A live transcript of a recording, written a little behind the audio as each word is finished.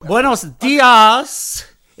Buenos dias.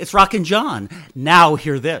 It's Rockin' John. Now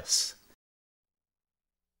hear this.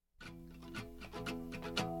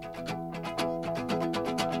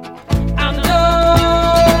 I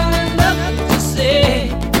know nothing to say.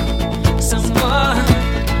 Someone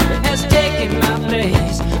has taken my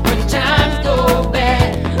place. When times go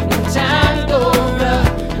bad, when times go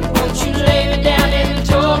rough, won't you lay me down in the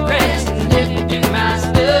tall grass and lift in my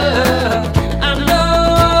stuff? I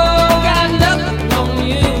know got nothing on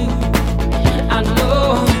you. I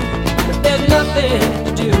know there's nothing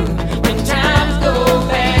to do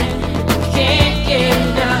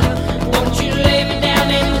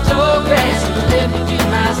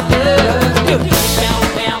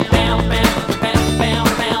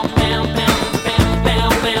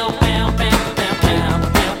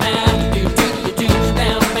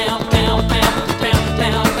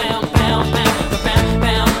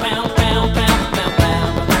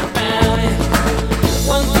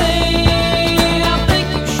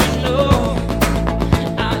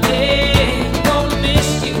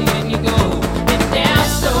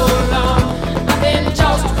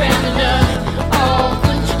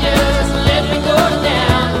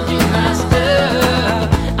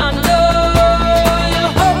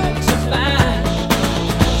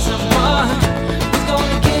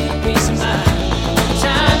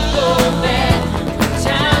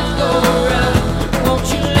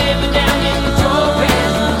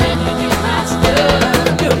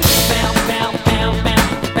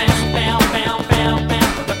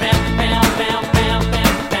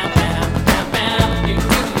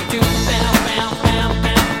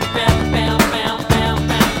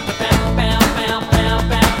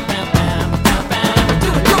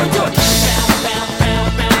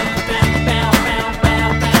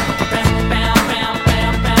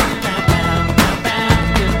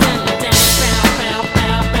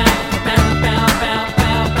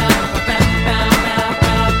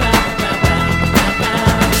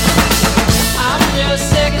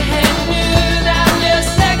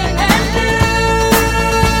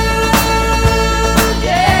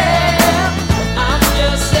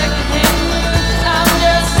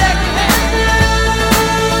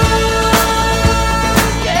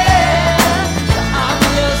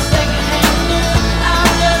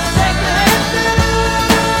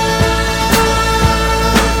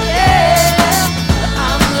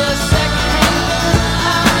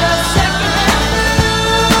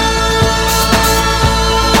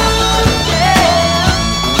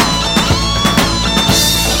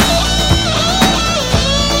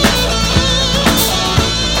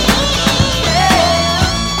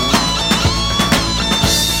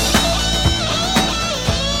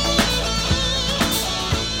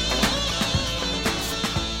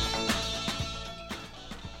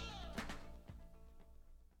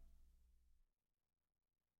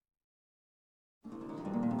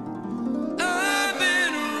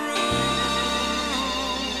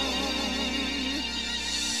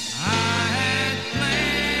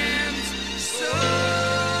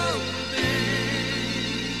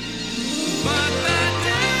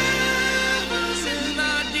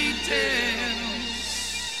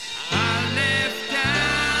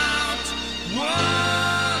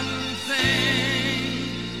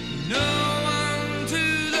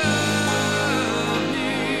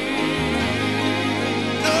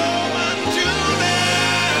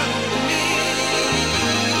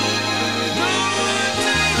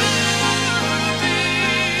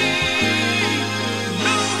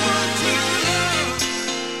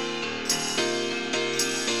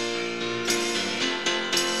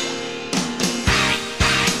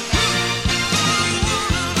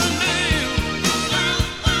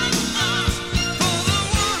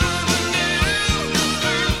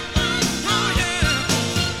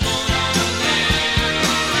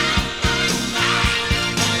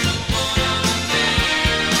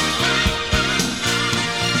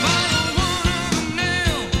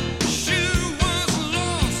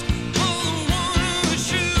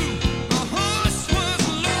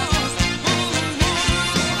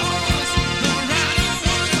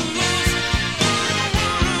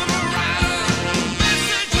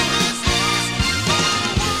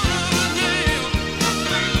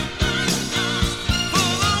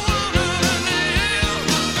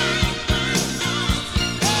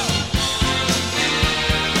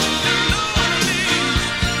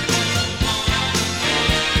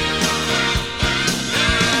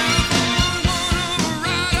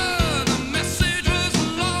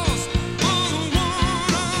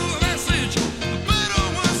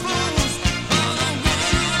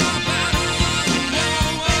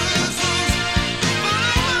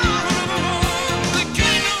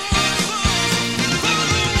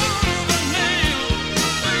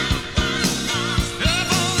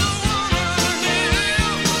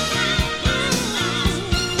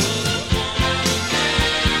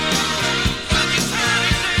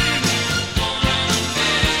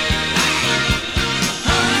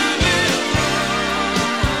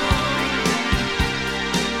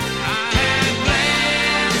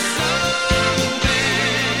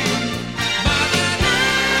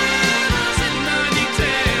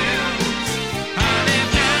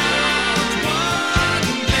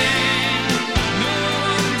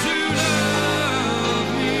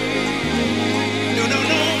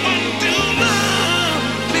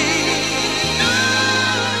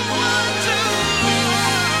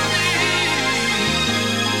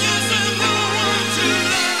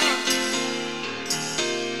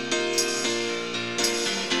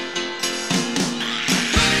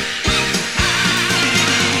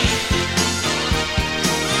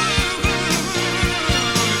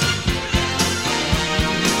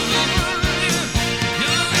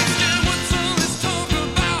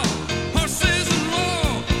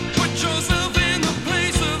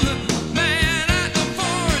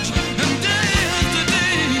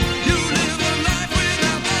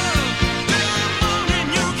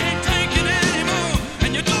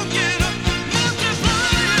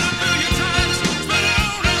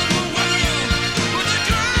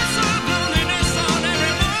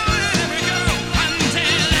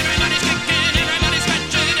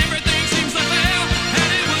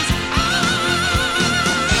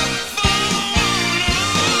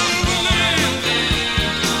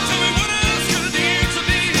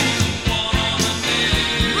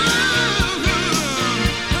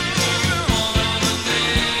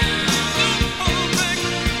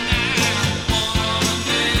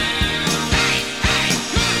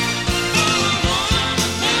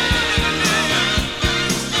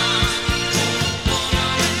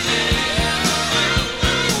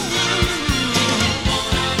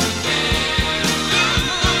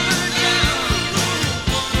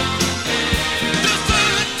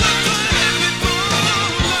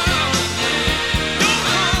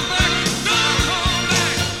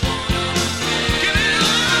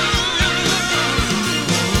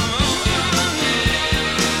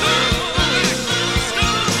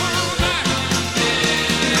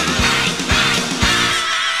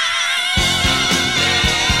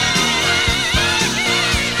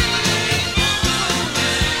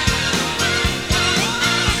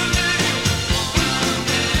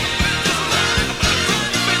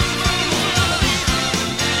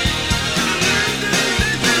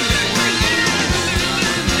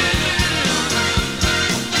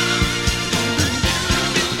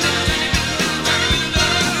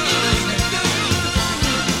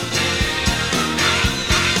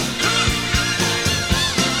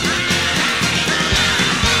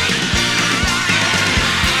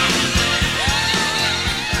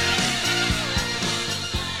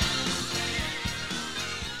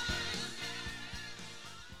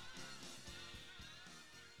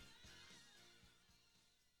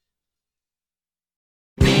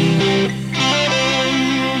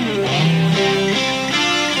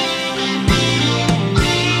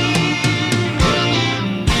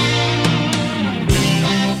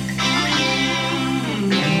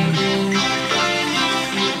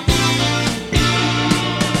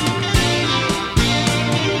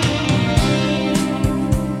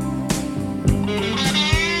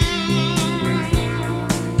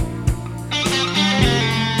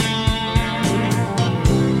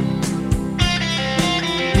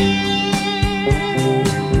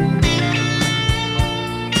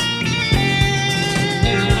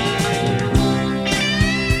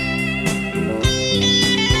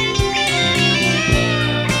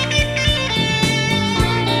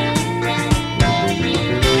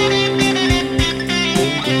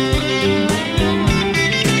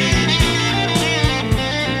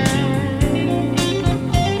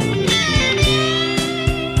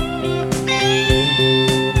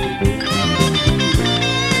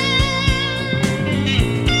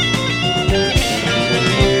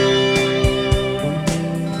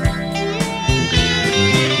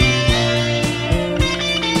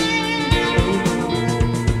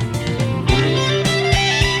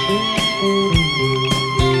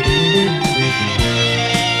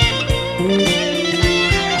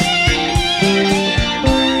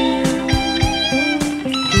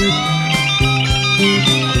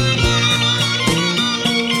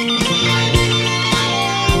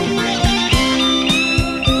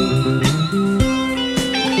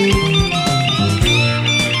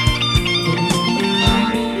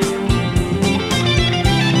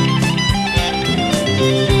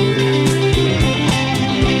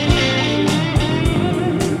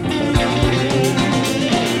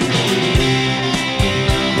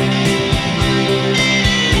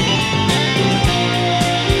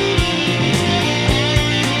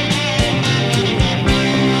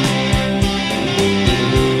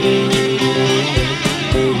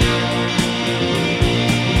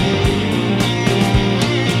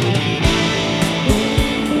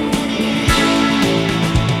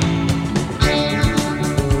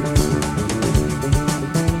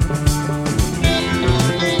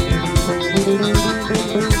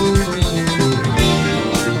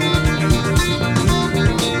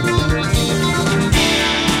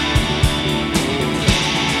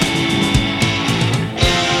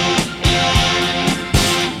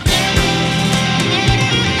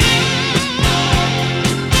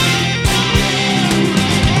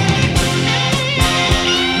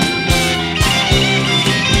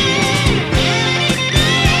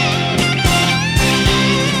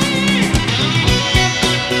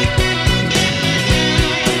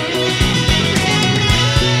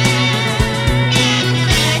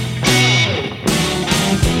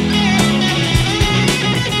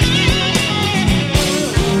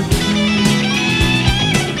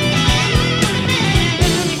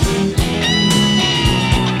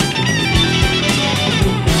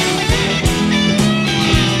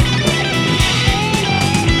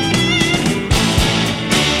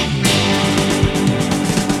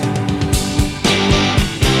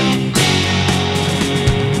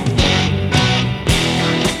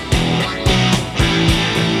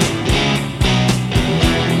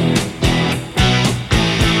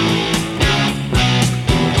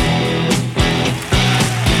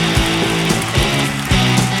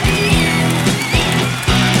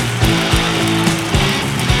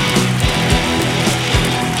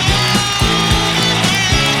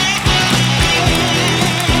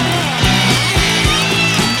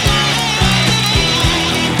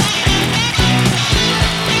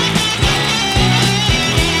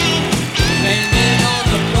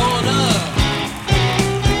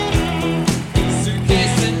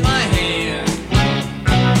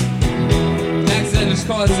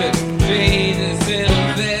crash course at Jane is in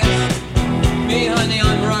a vest. Me, honey,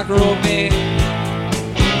 on rock and roll band.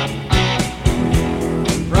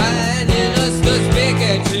 Riding in a Stutz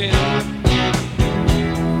Pikachu.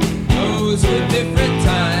 Those were different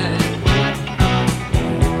times.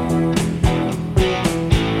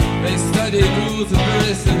 They studied rules of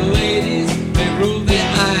verse and the ladies, they ruled their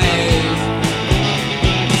eyes.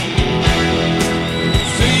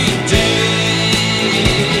 Sweet Jane,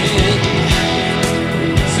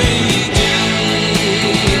 sweet Jane,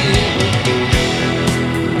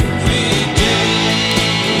 sweet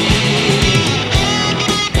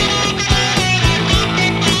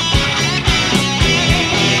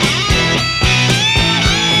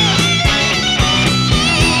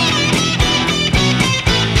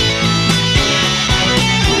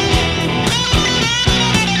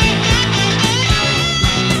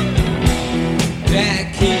Jack,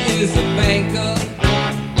 he is a banker.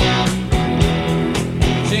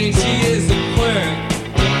 Jane, she is a clerk.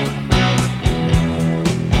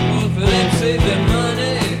 Both of them save their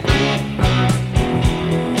money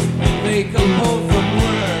when they come home from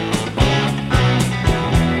work.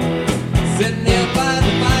 Sitting there by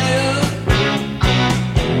the fire,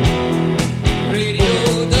 radio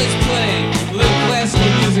does play a little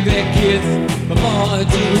classical music that kids belong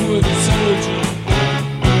to a soldier.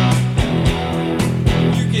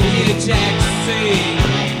 You can hear Jack say,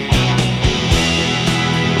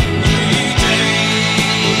 Sweet Jane,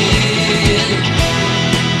 Sweet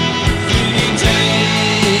Jane,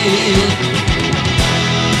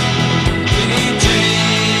 Sweet Jane.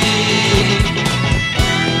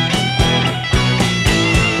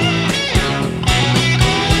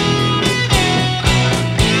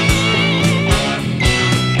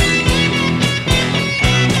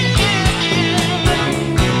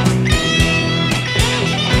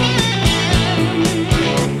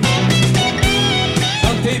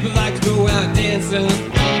 Some people like to go out dancing.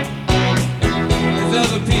 There's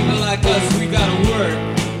other people like us, we gotta work.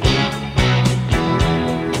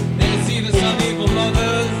 There's even some evil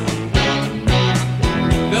mothers.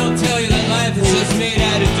 They'll tell you that life is just made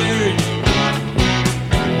out of dirt.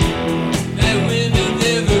 That women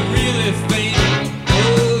never really faint.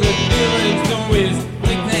 Oh, the feelings always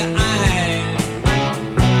blink their eyes.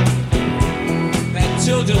 That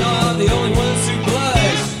children are the only ones who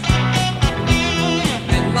blush.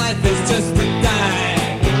 And life is just a die.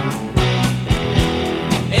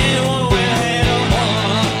 Anyone with a head or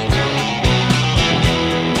heart,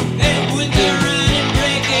 they would turn around and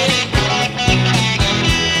break it.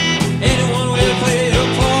 Anyone with a play or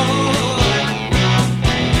part,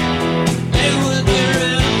 they would turn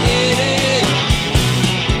around and hit it.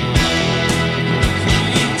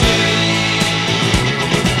 Sweet Jane,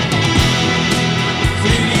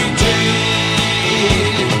 Sweet Jane,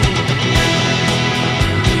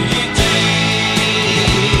 Sweet Jane.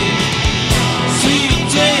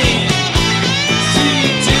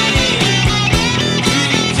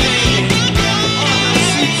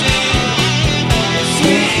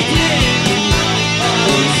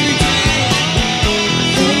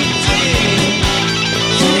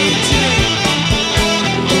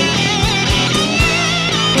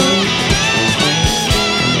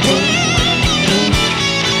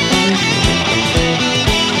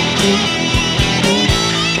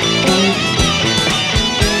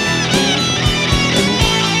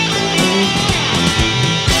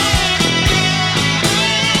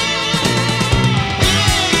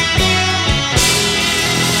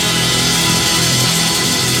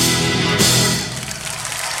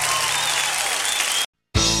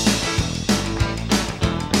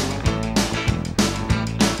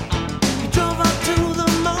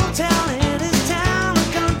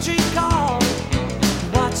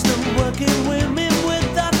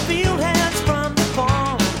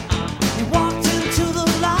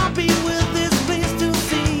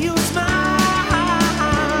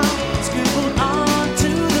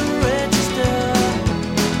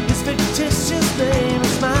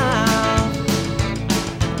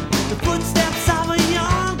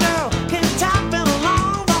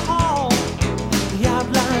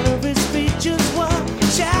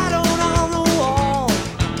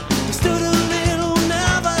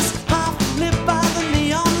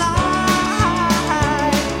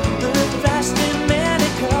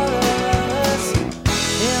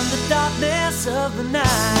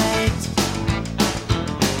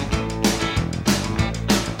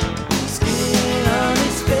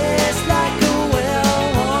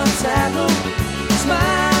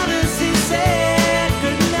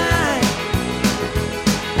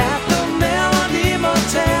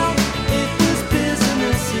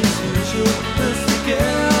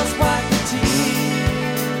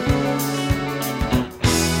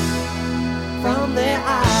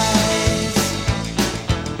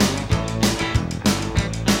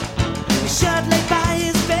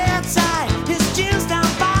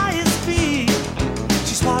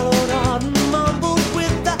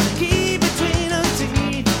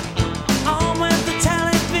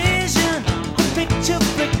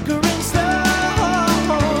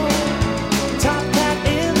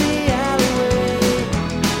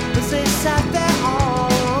 out their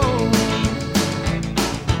own.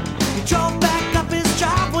 He drove back up his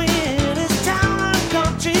driveway in his town and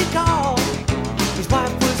country car. His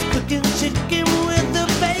wife was cooking chicken with the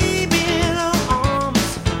baby in her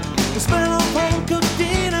arms. The smell of home cooked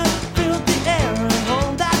dinner filled the air, and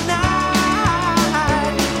on that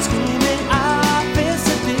night, screaming out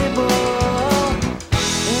irresistible,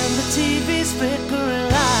 and the TV's flickering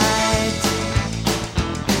light.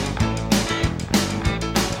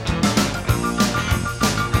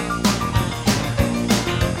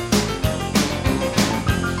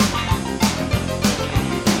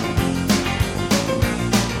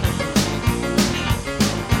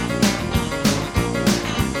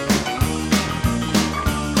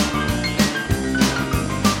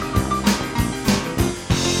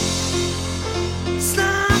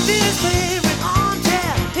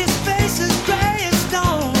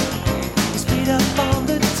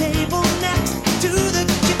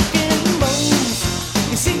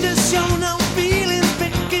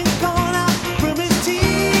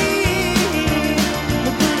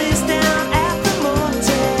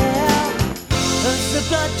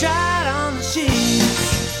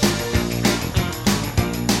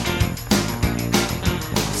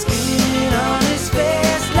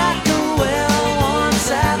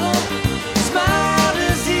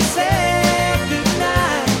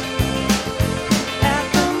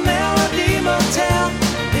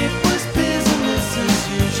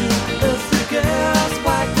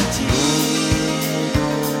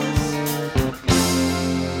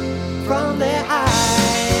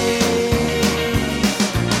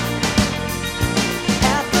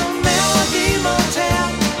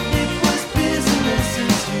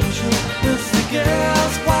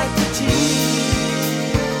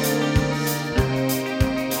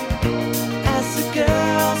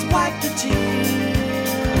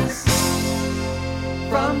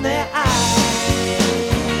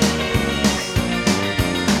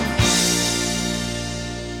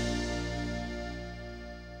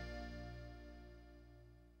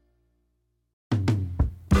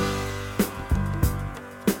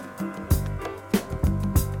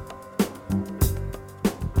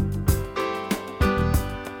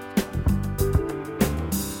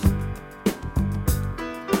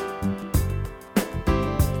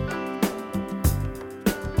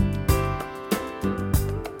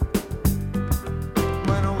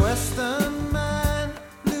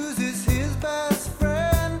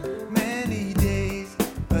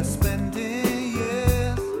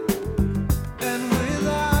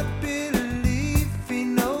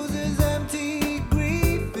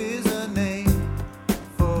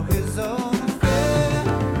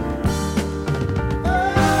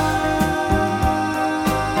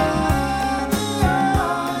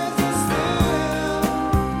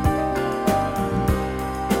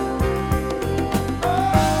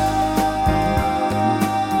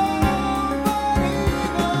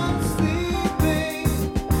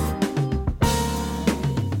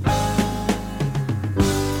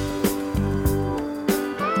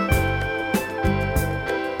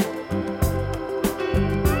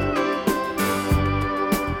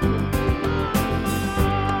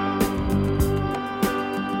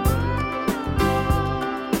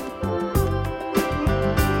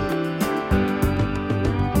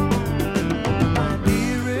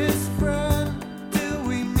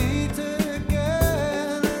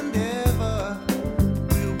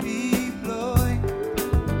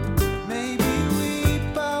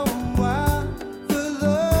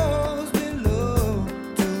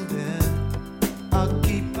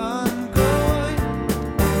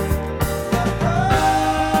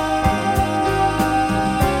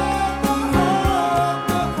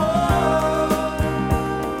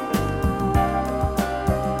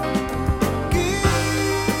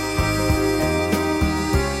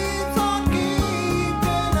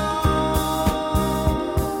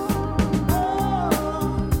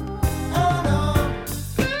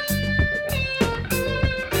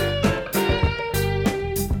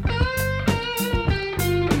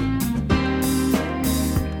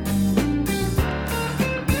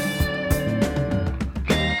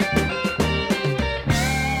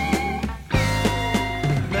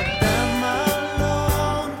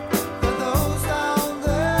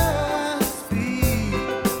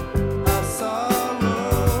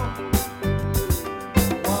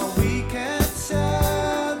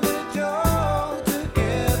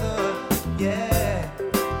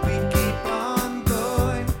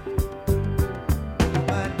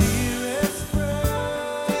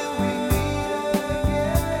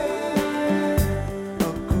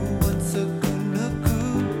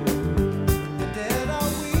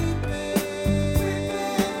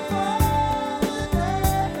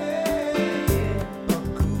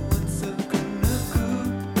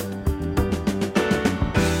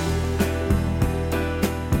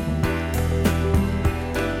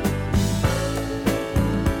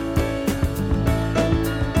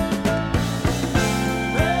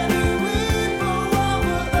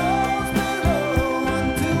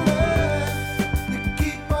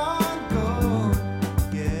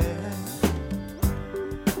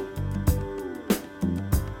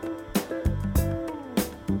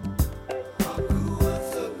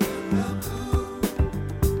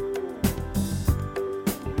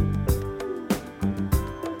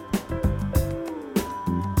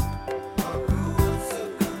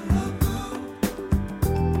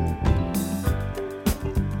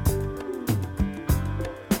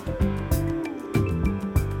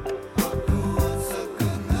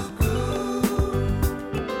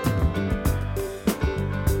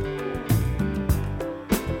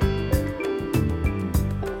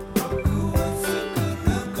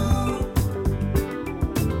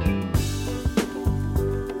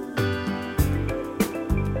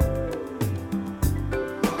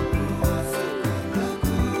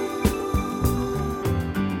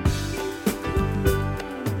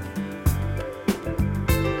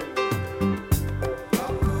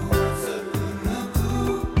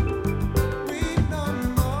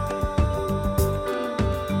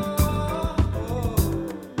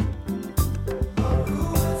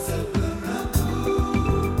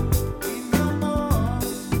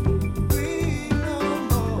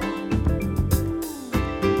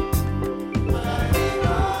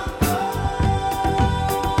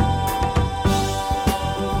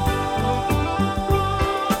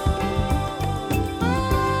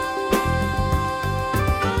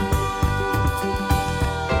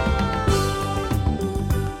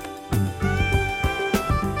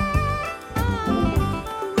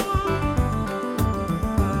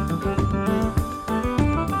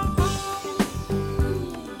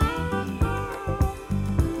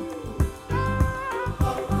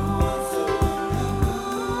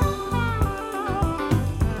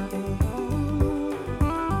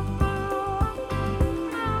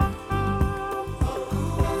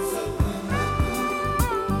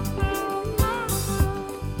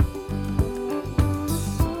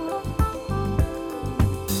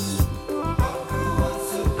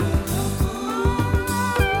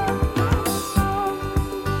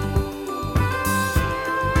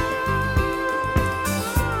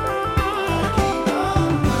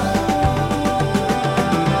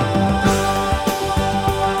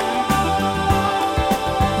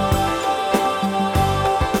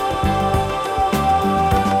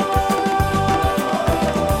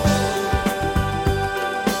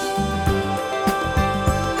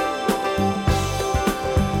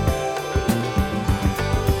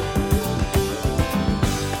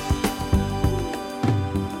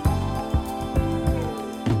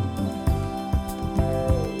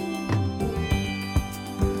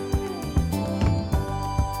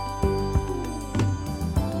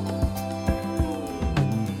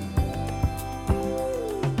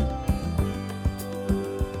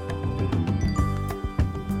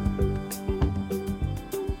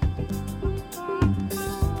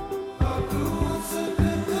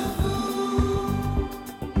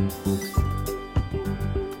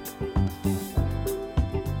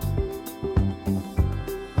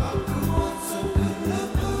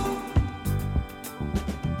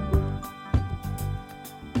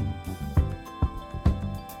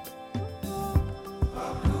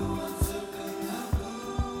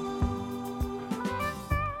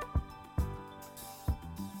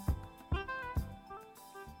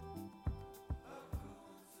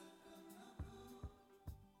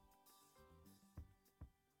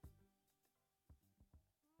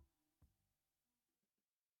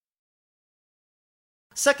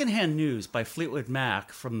 Secondhand News by Fleetwood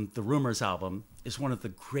Mac from the Rumours album is one of the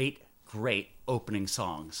great opening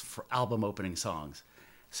songs, for album opening songs.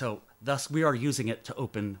 So thus we are using it to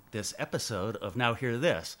open this episode of Now Hear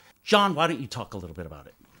This. John, why don't you talk a little bit about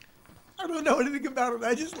it? I don't know anything about it.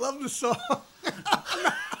 I just love the song.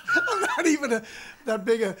 I'm not even that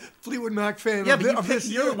big a Fleetwood Mac fan. Yeah, of, but of this.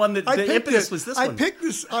 you're the one that the impetus was this one. I picked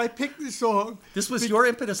this song. This was your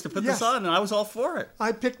impetus to put Yes. this on, and I was all for it.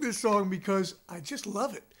 I picked this song because I just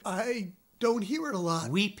love it. I don't hear it a lot.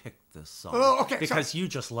 We picked this song because you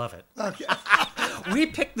just love it. Okay. We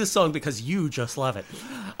picked this song because you just love it.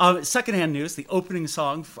 Secondhand News, the opening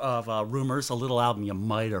song of Rumours, a little album you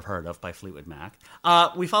might have heard of by Fleetwood Mac.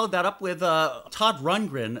 We followed that up with Todd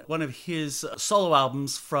Rundgren, one of his solo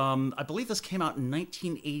albums from, I believe this came out in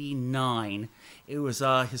 1989. It was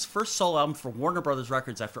his first solo album for Warner Brothers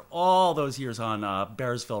Records after all those years on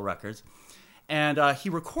Bearsville Records. And he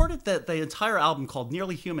recorded the entire album called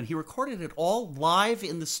Nearly Human. He recorded it all live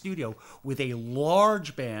in the studio with a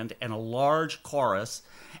large band and a large chorus.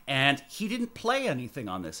 And he didn't play anything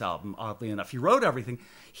on this album, oddly enough. He wrote everything.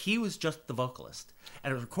 He was just the vocalist.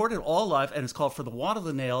 And it was recorded all live, and it's called For the Want of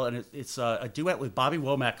the Nail, and it's a duet with Bobby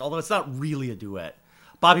Womack, although it's not really a duet.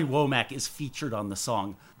 Bobby Womack is featured on the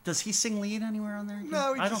song. Does he sing lead anywhere on there?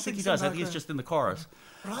 No, I don't think he does. I think he's just in the chorus.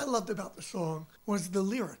 What I loved about the song was the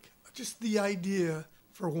lyric. Just the idea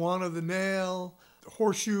for want of the nail, the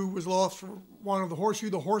horseshoe was lost for want of the horseshoe,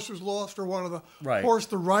 the horse was lost for want of the horse,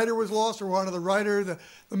 the rider was lost for want of the rider,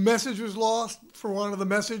 the message was lost for want of the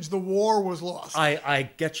message, the war was lost. I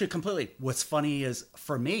get you completely. What's funny is,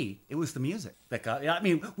 for me, it was the music that got. I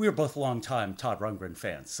mean, we were both long-time Todd Rundgren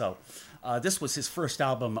fans, so this was his first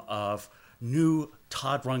album of new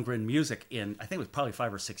Todd Rundgren music in, I think it was probably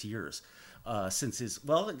 5 or 6 years. Since his,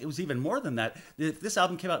 well, it was even more than that. This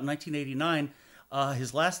album came out in 1989.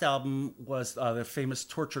 His last album was the famous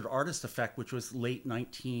Tortured Artist Effect, which was late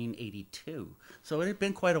 1982. So it had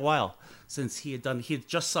been quite a while since he had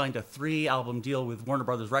just signed a 3-album deal with Warner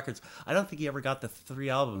Brothers Records. I don't think he ever got the 3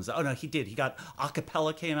 albums. Oh, no, he did. He got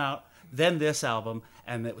Acapella came out, then this album,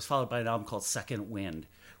 and it was followed by an album called Second Wind,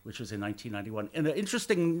 which was in 1991. And the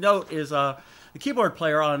interesting note is the keyboard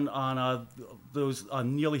player on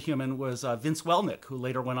Nearly Human was Vince Welnick, who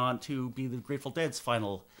later went on to be the Grateful Dead's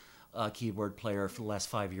final keyboard player for the last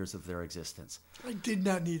 5 years of their existence. I did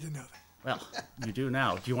not need to know that. Well, you do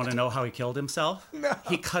now. Do you want to know how he killed himself? No.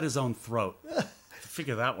 He cut his own throat.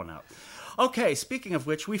 Figure that one out. Okay, speaking of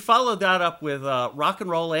which, we followed that up with Rock and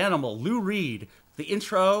Roll Animal, Lou Reed, the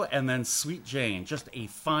intro, and then Sweet Jane. Just a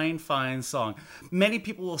fine, fine song. Many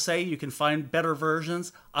people will say you can find better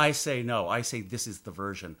versions. I say no. I say this is the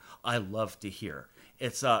version I love to hear.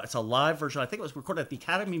 It's a live version. I think it was recorded at the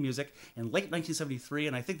Academy of Music in late 1973,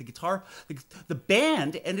 and I think the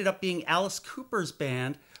band ended up being Alice Cooper's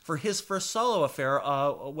band for his first solo affair,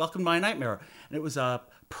 Welcome to My Nightmare. And it was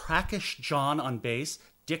Prakash John on bass,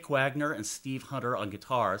 Dick Wagner, and Steve Hunter on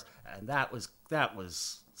guitars, and that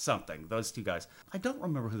was something, those two guys. I don't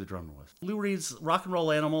remember who the drummer was. Lou Reed's Rock and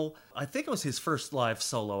Roll Animal, I think it was his first live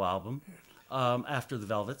solo album after the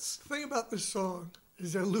Velvets. The thing about this song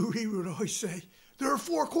is that Lou Reed would always say, there are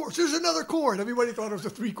 4 chords, there's another chord. Everybody thought it was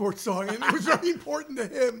a 3-chord song, and it was very important to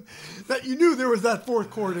him that you knew there was that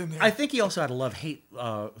 4th chord in there. I think he also had a love-hate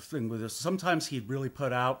thing with this. Sometimes he'd really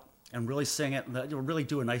put out and really sing it and really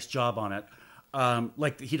do a nice job on it.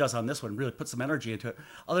 Like he does on this one, really put some energy into it.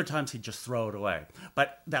 Other times he'd just throw it away.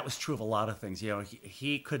 But that was true of a lot of things. You know,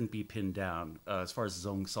 he couldn't be pinned down as far as his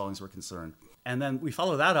own songs were concerned. And then we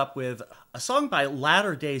follow that up with a song by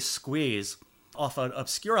Latter Day Squeeze off an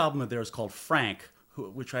obscure album of theirs called Frank,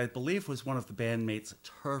 which I believe was one of the bandmates'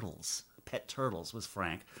 turtles. Pet Turtles was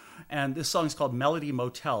Frank. And this song is called Melody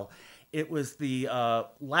Motel. It was the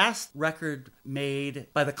last record made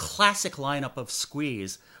by the classic lineup of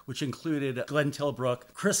Squeeze, which included Glenn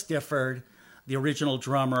Tilbrook, Chris Difford, the original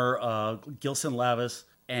drummer, Gilson Lavis,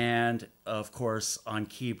 and, of course, on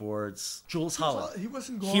keyboards, Jules Holland. He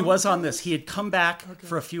wasn't gone. He was on this. He had come back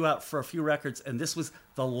for a few records, and this was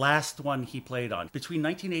the last one he played on. Between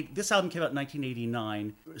 1980, this album came out in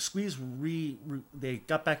 1989. Squeeze they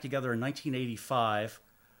got back together in 1985,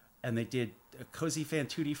 and they did Cozy Fan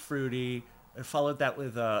Tutti Frutti. I followed that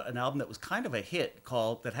with an album that was kind of a hit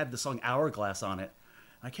that had the song Hourglass on it.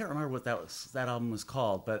 I can't remember what that album was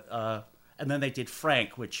called, but and then they did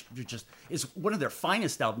Frank, which just is one of their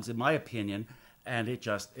finest albums in my opinion, and it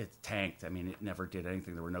tanked. I mean, it never did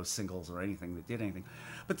anything. There were no singles or anything that did anything.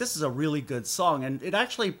 But this is a really good song, and it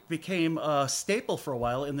actually became a staple for a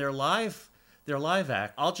while in their live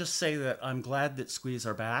act. I'll just say that I'm glad that Squeeze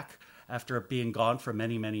are back after being gone for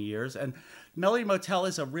many, many years. And Melody Motel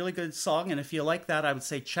is a really good song, and if you like that, I would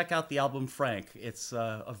say check out the album Frank. It's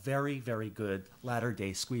a very, very good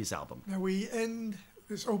latter-day Squeeze album. Now we end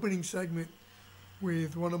this opening segment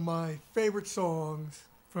with one of my favorite songs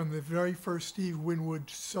from the very first Steve Winwood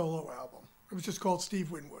solo album. It was just called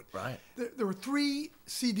Steve Winwood. Right. There were 3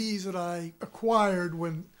 CDs that I acquired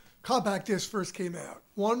when compact disc first came out.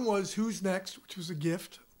 One was Who's Next, which was a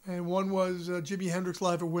gift, and one was Jimi Hendrix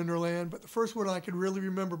Live at Winterland. But the first one I could really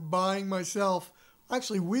remember buying myself,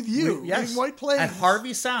 actually with you, yes, in White Plains. At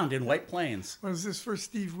Harvey Sound in White Plains. Was this first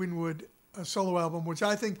Steve Winwood solo album, which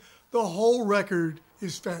I think the whole record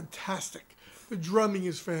is fantastic. The drumming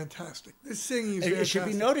is fantastic. The singing is fantastic. It should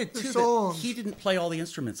be noted, the too, songs. that he didn't play all the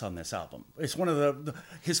instruments on this album. It's one of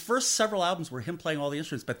his first several albums were him playing all the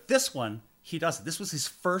instruments, but this one, he doesn't. This was his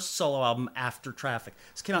first solo album after Traffic.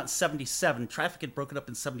 This came out in 1977. Traffic had broken up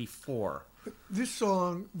in 1974. This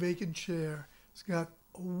song, Vacant Chair, has got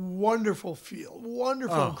a wonderful feel,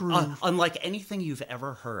 wonderful groove. Unlike anything you've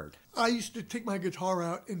ever heard. I used to take my guitar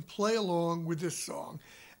out and play along with this song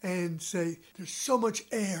and say, there's so much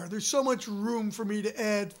air, there's so much room for me to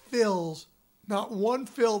add fills. Not one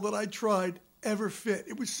fill that I tried ever fit.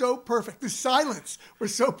 It was so perfect. The silence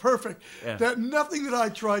was so perfect that nothing that I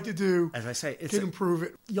tried to do, as I say, can improve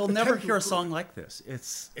it. You'll never hear a song like this.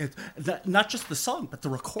 It's not just the song, but the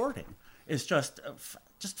recording is just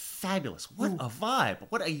fabulous. What a vibe.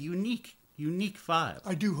 What a unique vibe.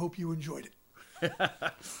 I do hope you enjoyed it.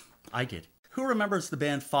 I did. Who remembers the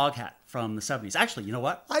band Foghat from the 70s? Actually, you know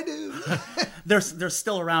what? I do. They're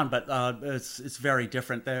still around, but it's very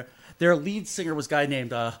different. Their lead singer was a guy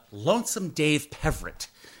named Lonesome Dave Peverett,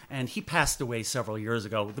 and he passed away several years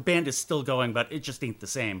ago. The band is still going, but it just ain't the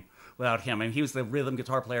same without him. And he was the rhythm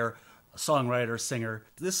guitar player, songwriter, singer.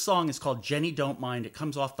 This song is called Jenny Don't Mind. It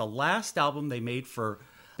comes off the last album they made for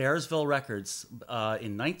Bearsville Records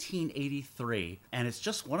in 1983, and it's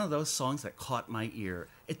just one of those songs that caught my ear.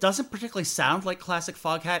 It doesn't particularly sound like classic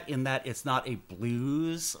Foghat in that it's not a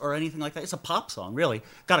blues or anything like that. It's a pop song, really.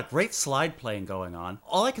 Got a great slide playing going on.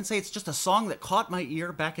 All I can say, it's just a song that caught my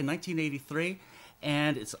ear back in 1983,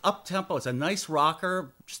 and it's up-tempo. It's a nice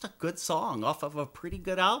rocker, just a good song off of a pretty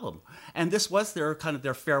good album. And this was their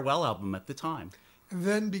farewell album at the time. And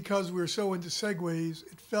then because we were so into segues,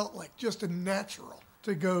 it felt like just a natural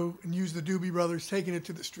to go and use the Doobie Brothers, taking it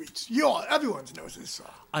to the streets. Everyone knows this song.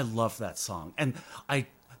 I love that song. And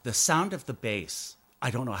the sound of the bass, I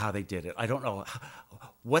don't know how they did it. I don't know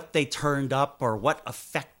what they turned up or what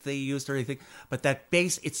effect they used or anything. But that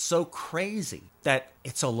bass, it's so crazy that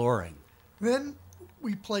it's alluring. Then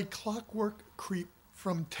we play Clockwork Creep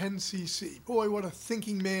from 10cc. Boy, what a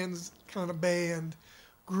thinking man's kind of band.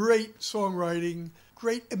 Great songwriting,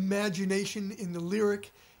 great imagination in the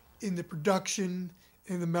lyric, in the production,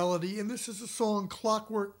 in the melody. And this is a song,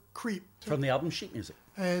 Clockwork Creep. From the album Sheet Music.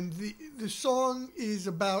 And the song is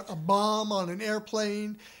about a bomb on an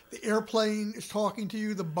airplane. The airplane is talking to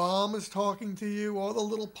you. The bomb is talking to you. All the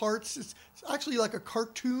little parts. It's actually like a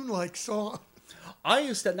cartoon-like song.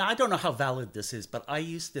 Now I don't know how valid this is, but I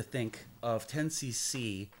used to think of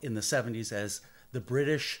 10cc in the 70s as the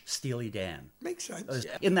British Steely Dan. Makes sense.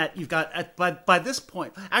 In that you've got, by this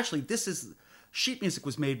point, actually Sheet Music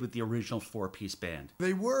was made with the original 4-piece band.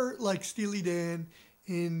 They were like Steely Dan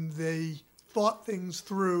in they thought things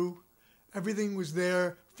through. Everything was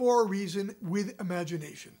there for a reason with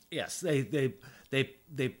imagination. Yes, they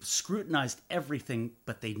scrutinized everything,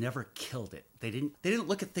 but they never killed it. They didn't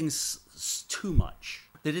look at things too much.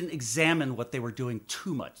 They didn't examine what they were doing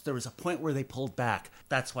too much. There was a point where they pulled back.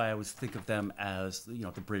 That's why I always think of them as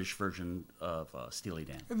the British version of Steely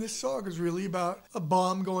Dan. And this song is really about a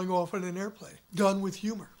bomb going off in an airplane, done with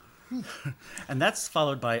humor. And that's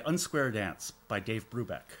followed by Unsquare Dance by Dave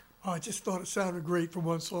Brubeck. Oh, I just thought it sounded great from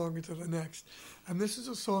one song into the next. And this is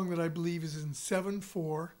a song that I believe is in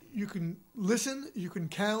 7/4. You can listen, you can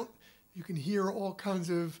count, you can hear all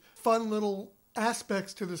kinds of fun little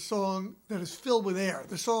aspects to the song that is filled with air.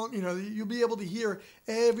 The song, you'll be able to hear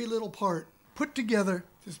every little part put together.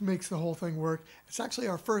 Just makes the whole thing work. It's actually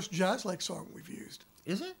our first jazz-like song we've used.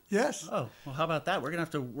 Is it? Yes. Oh, well, how about that? We're going to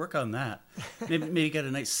have to work on that. Maybe get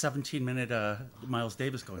a nice 17-minute Miles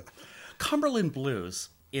Davis going. Cumberland Blues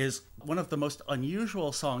is one of the most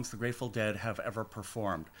unusual songs the Grateful Dead have ever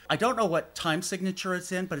performed. I don't know what time signature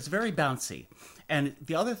it's in, but it's very bouncy. And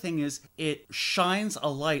the other thing is it shines a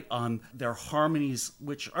light on their harmonies,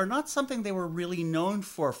 which are not something they were really known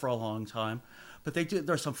for a long time, but they do.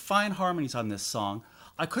 There's some fine harmonies on this song.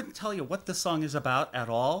 I couldn't tell you what this song is about at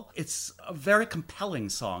all. It's a very compelling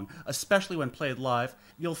song, especially when played live.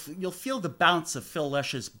 You'll feel the bounce of Phil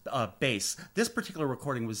Lesh's bass. This particular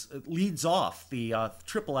recording leads off the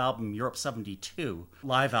triple album Europe 72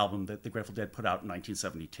 live album that the Grateful Dead put out in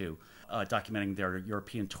 1972, documenting their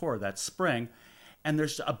European tour that spring. And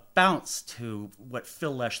there's a bounce to what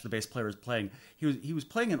Phil Lesh, the bass player, is playing. He was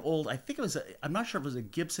playing an old, I think it was, I'm not sure if it was a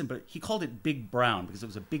Gibson, but he called it Big Brown because it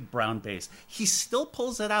was a big brown bass. He still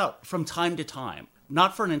pulls it out from time to time.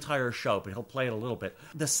 Not for an entire show, but he'll play it a little bit.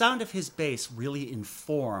 The sound of his bass really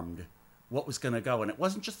informed what was going to go. And it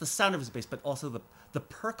wasn't just the sound of his bass, but also the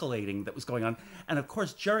percolating that was going on. And of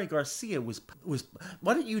course, Jerry Garcia was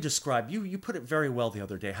why don't you describe, you put it very well the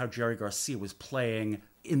other day, how Jerry Garcia was playing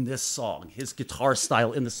in this song. His guitar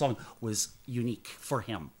style in the song was unique for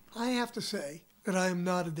him. I have to say that I am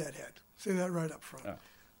not a Deadhead. Say that right up front.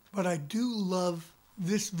 But I do love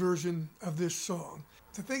this version of this song.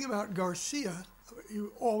 The thing about Garcia,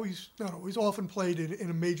 often played in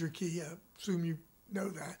a major key. I assume you know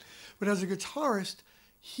that. But as a guitarist,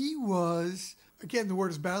 he was, again, the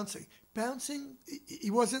word is bouncing. Bouncing,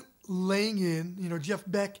 he wasn't laying in. Jeff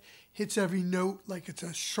Beck hits every note like it's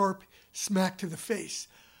a sharp smack to the face.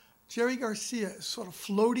 Jerry Garcia is sort of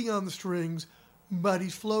floating on the strings, but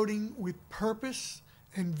he's floating with purpose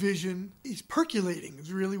and vision. He's percolating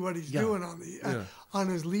is really what he's doing on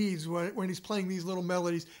his leads when he's playing these little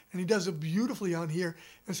melodies, and he does it beautifully on here.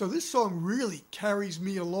 And so this song really carries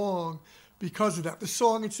me along because of that. The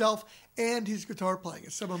song itself and his guitar playing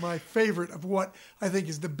is some of my favorite of what I think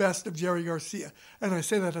is the best of Jerry Garcia. And I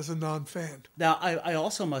say that as a non-fan. Now, I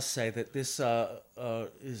also must say that this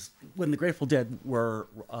is when the Grateful Dead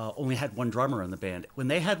only had one drummer in the band. When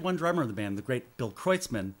they had one drummer in the band, the great Bill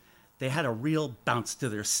Kreutzmann, they had a real bounce to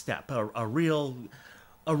their step, a real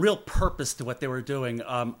purpose to what they were doing.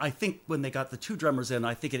 I think when they got the two drummers in,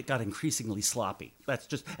 I think it got increasingly sloppy.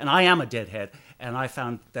 And I am a Deadhead, and I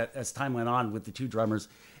found that as time went on with the two drummers,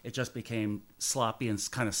 it just became sloppy and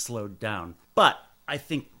kind of slowed down. But I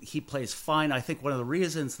think he plays fine. I think one of the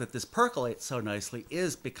reasons that this percolates so nicely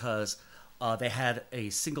is because they had a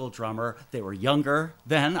single drummer. They were younger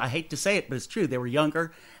then. I hate to say it, but it's true. They were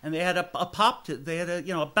younger, and they had a pop. They had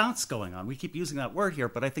a bounce going on. We keep using that word here,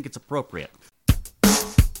 but I think it's appropriate.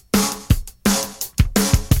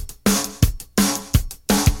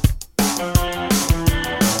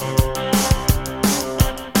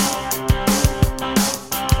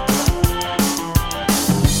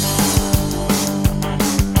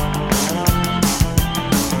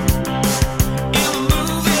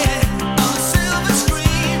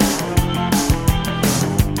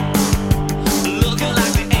 Looking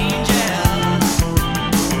like the angel,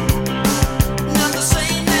 not the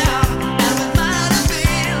same now.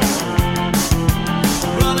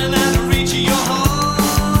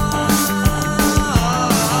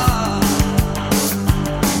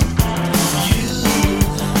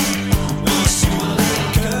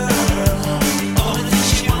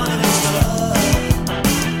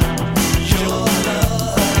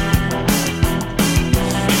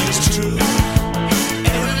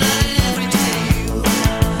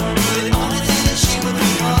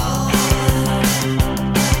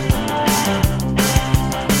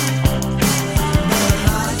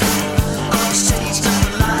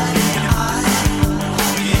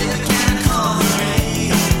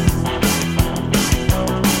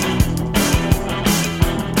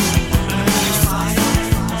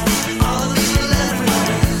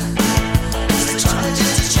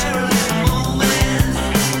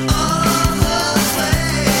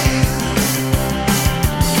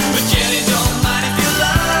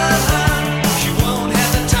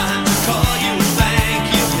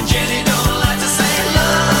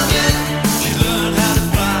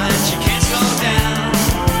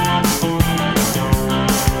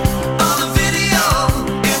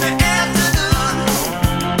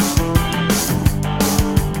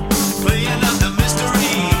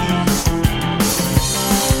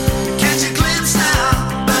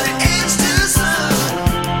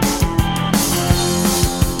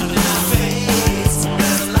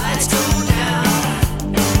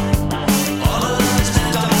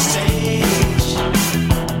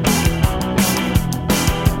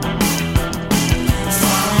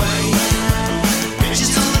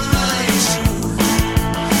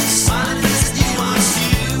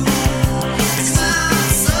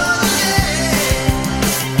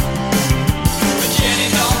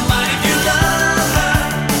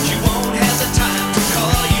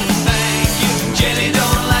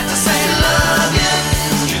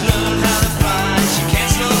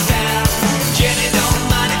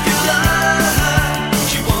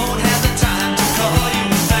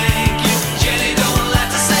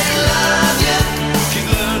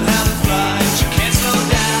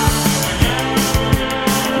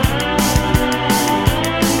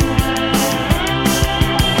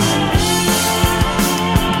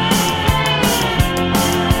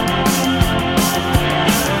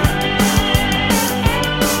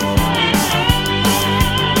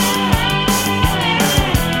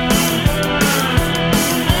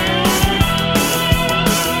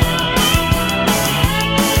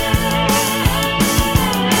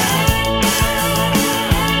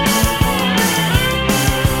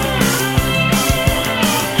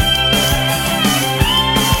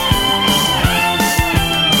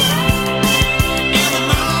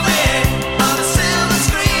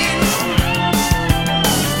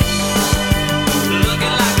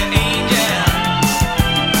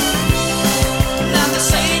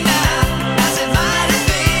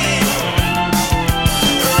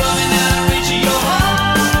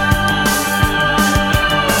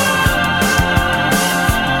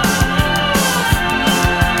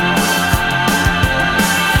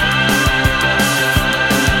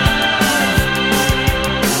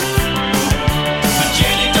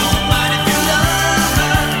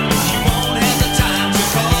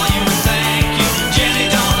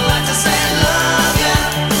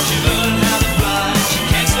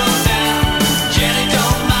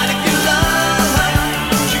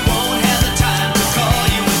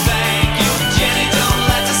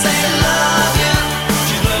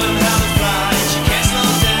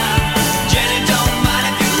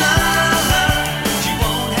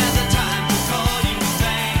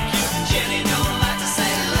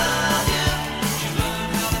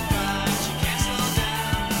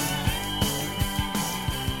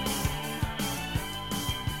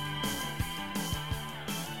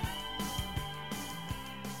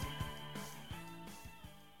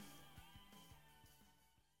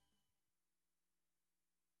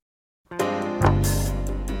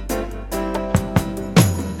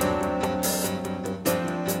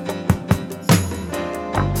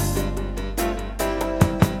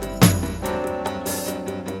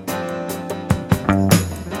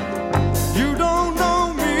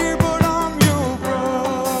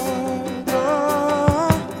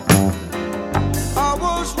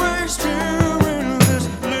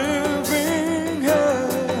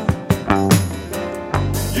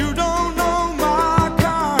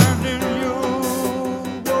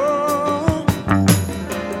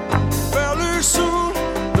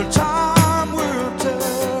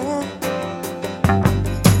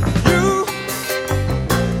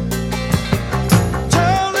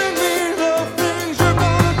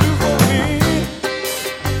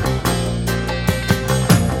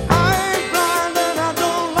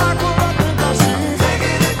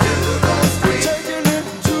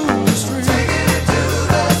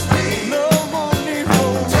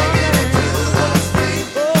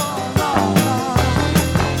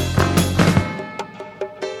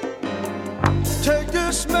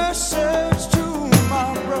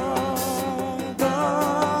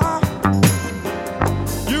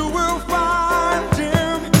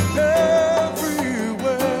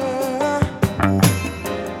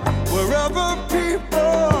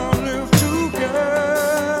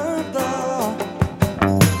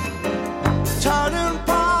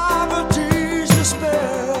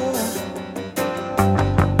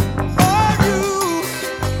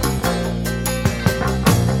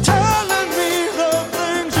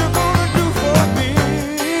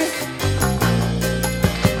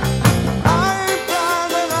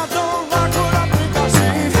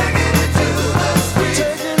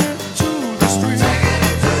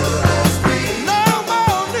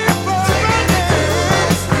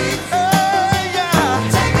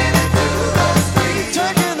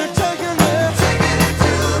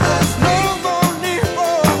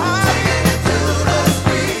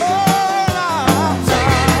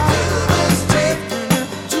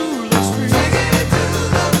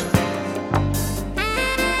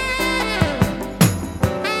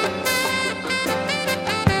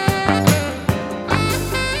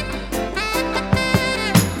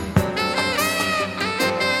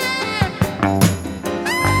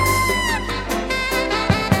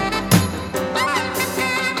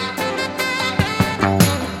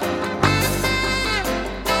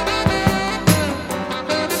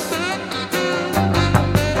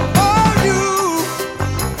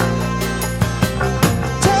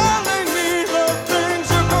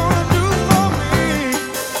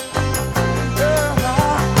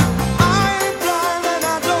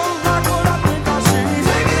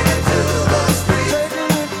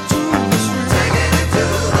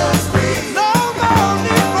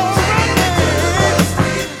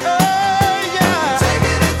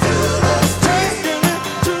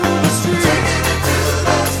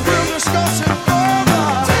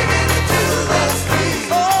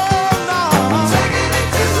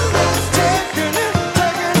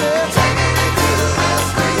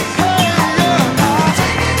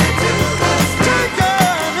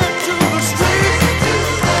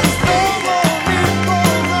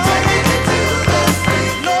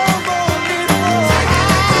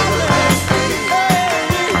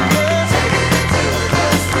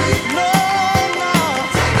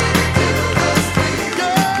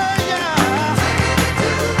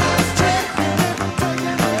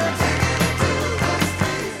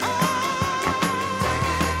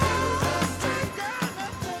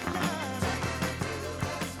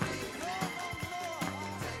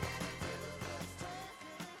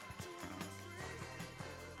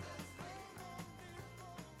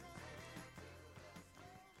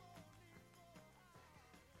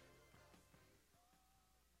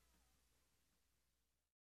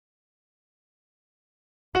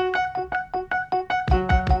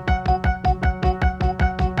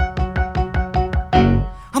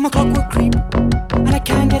 I'm a clockwork creep, and I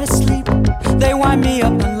can't get asleep. They wind me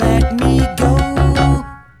up and let me go,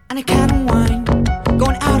 and I can't unwind,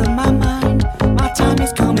 going out of my mind. My time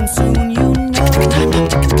is coming soon, you know.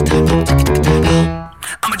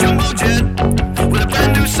 I'm a jumbo jet with a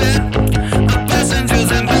brand new set of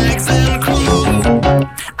passengers and bags and crew.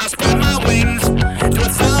 I spread my wings to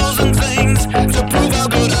 1,000 things to prove how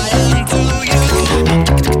good I am to you.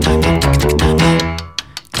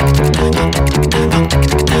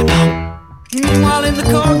 Meanwhile in the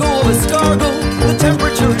cargo of escargot, the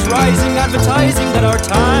temperature is rising, advertising that our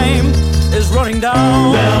time is running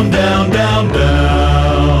down. Down, down, down,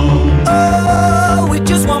 down. Oh, with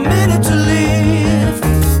just 1 minute to live.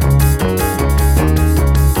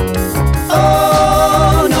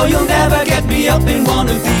 Oh, no, you'll never get me up in one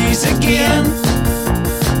of these again.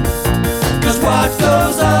 'Cause what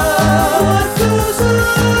goes up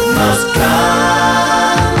must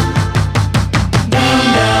come Down,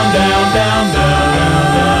 down, down, down, down,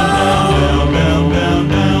 down, down, down,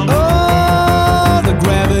 down. Oh, the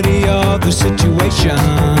gravity of the situation.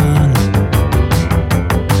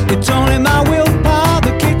 It's only my willpower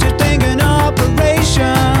that keeps this thing in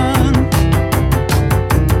operation.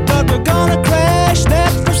 But we're gonna crash,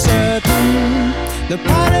 that's for certain. The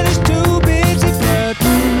pilot is too busy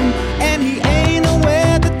flirting, and he ain't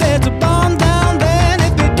aware that there's a bomb down there. And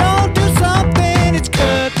if we don't do something, it's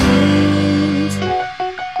curtains.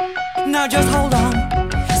 Now just hold on,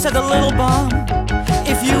 said the little bomb.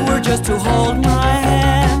 If you were just to hold my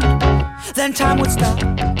hand, then time would stop,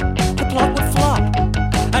 the plot would flop,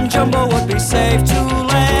 and Jumbo would be safe to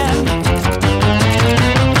land.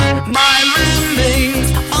 My landings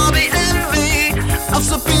are the envy of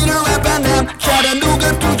Sir Peter Abraham, Chattanooga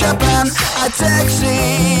to Japan. I taxi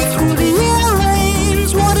through the air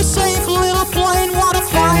lanes. What a safe little plane, what a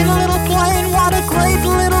fine little plane, what a great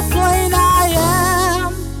little plane I am.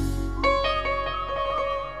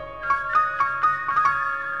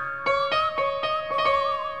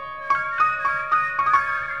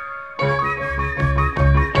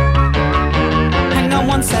 Hang on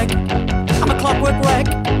 1 sec, I'm a clockwork wreck,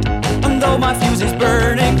 and though my fuse is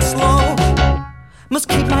burning slow, must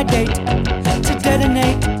keep my date to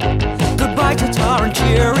detonate. Goodbye to tar and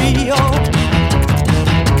cheerio.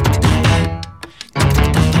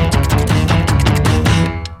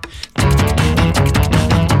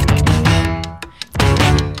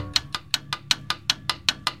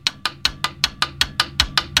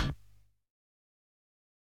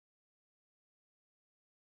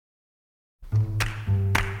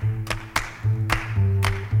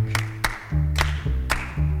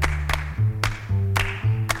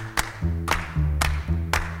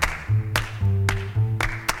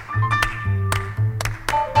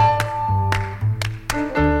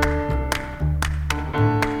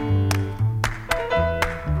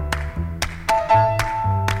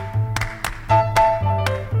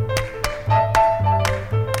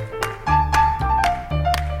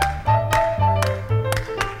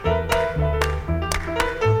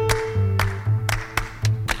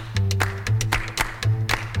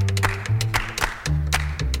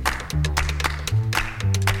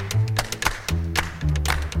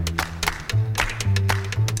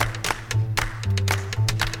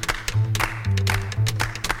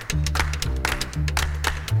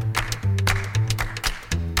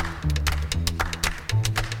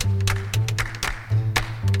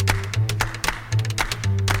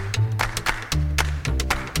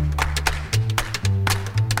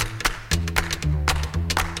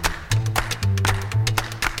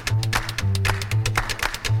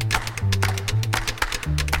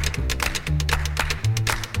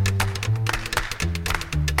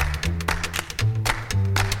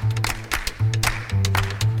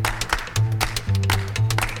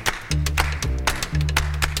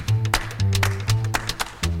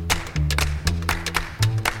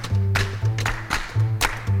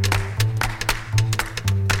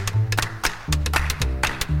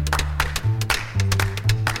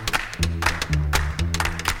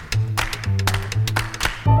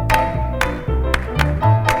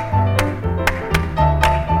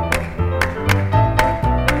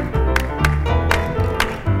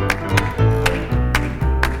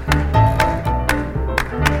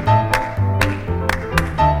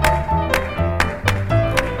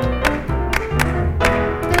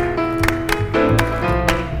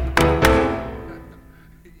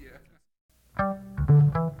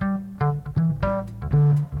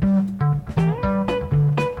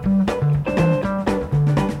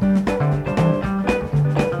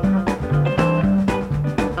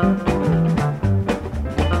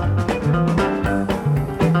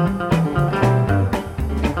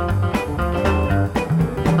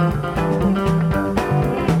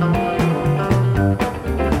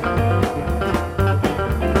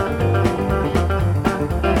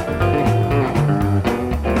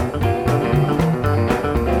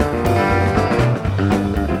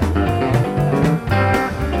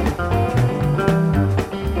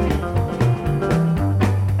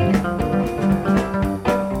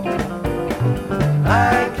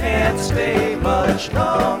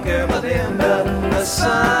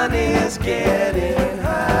 is getting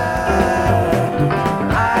high.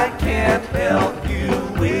 I can't help you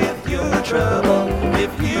with your trouble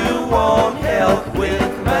if you won't help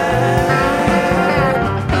with mine.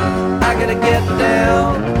 I gotta get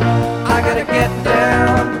down, I gotta get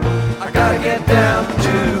down, I gotta get down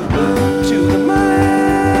to the mine.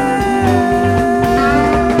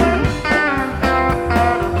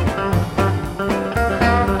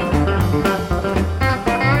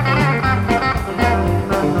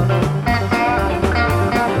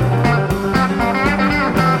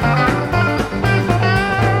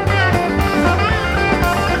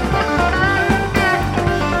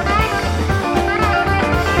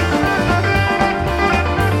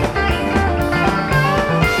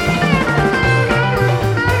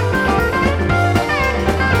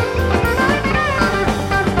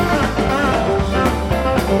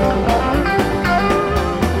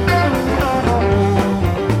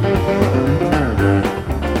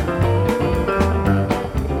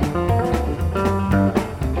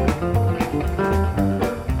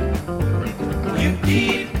 You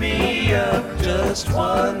keep me up just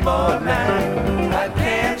one more night. I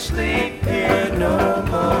can't sleep here no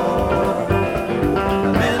more.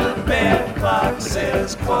 The middle bed clock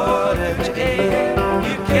says 7:45.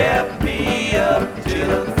 You kept me up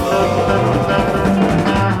till 4.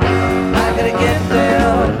 I gotta get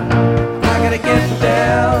down, I gotta get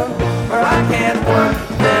down, or I can't work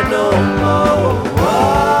there no more.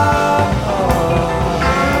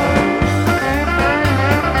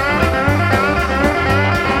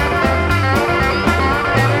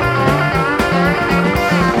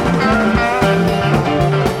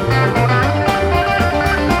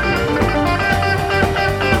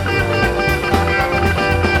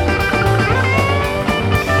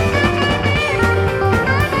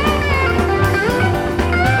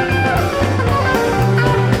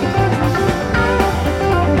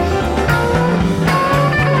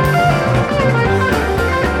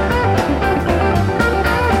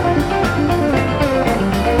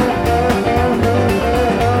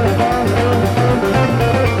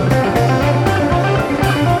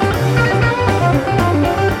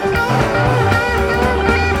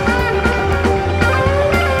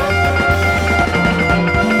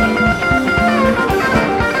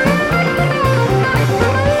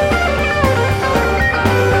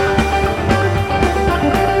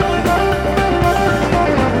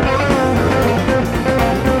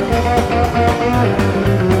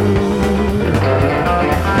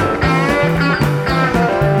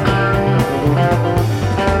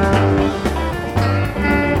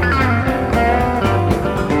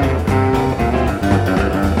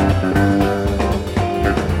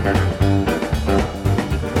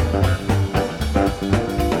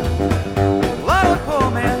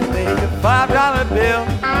 $5 bill,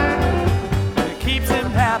 it keeps him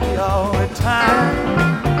happy all the time.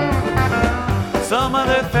 Some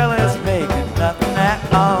other fellas making nothing at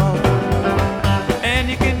all, and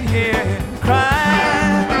you can hear him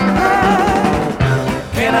crying.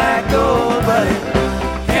 Can I go, buddy?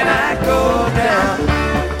 Can I go down?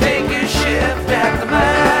 Take your shift at the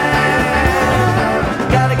mine.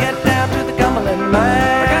 Gotta get down to the Cumberland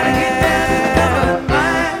mine. Gotta get down to the Cumberland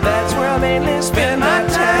mine. That's where I mainly spend my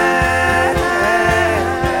time.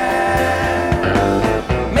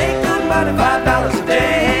 $5 a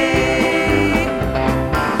day.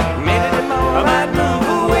 Made it tomorrow, I might move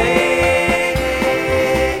away.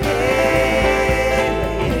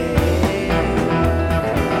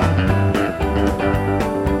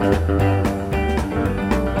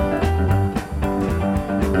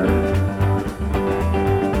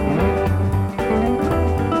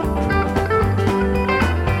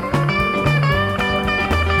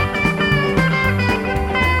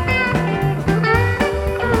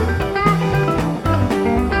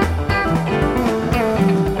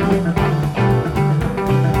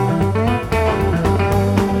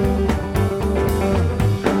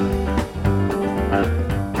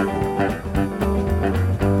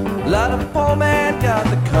 Lot of poor man got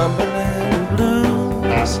the Cumberland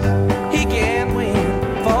blues. He can't win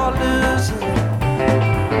for losing.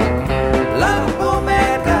 Lot of poor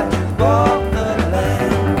man got to walk the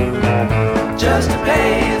land just to pay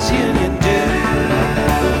his union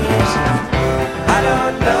dues. I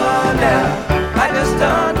don't know now, I just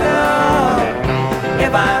don't know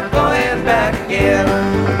if I'm going back again.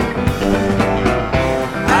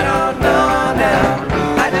 I don't know now,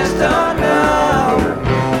 I just don't know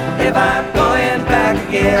if I'm going back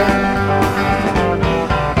again.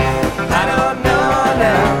 I don't know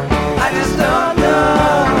now, I just don't know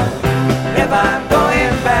if I'm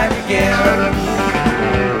going back again.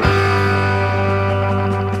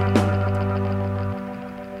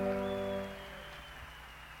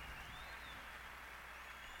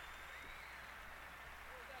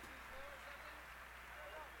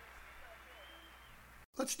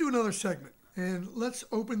 Let's do another segment. And let's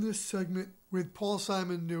open this segment with Paul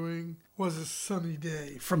Simon doing Was a Sunny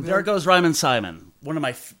Day. From There Goes Rhymin' Simon. One of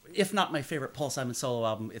my, if not my favorite Paul Simon solo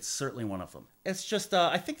album, it's certainly one of them. It's just,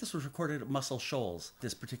 I think this was recorded at Muscle Shoals,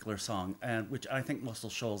 this particular song, and which I think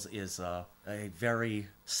Muscle Shoals is a very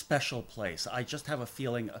special place. I just have a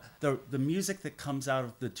feeling the music that comes out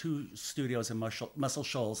of the two studios in Muscle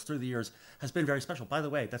Shoals through the years has been very special. By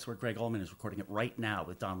the way, that's where Greg Allman is recording it right now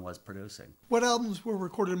with Don Was producing. What albums were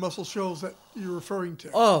recorded in Muscle Shoals that you're referring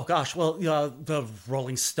to? Oh, gosh. Well, the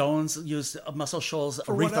Rolling Stones used Muscle Shoals.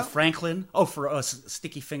 For Aretha Franklin. Oh, for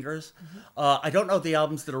Sticky Fingers. Mm-hmm. I don't know the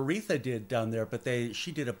albums that Aretha did down there, but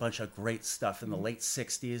she did a bunch of great stuff in the late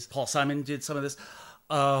 60s. Paul Simon did some of this.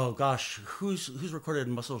 Oh gosh, who's recorded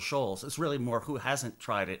in Muscle Shoals? It's really more who hasn't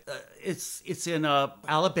tried it. It's in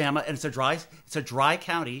Alabama, and it's a dry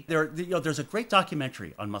county. There's a great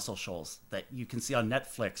documentary on Muscle Shoals that you can see on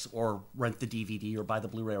Netflix or rent the DVD or buy the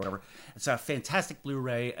Blu-ray or whatever. It's a fantastic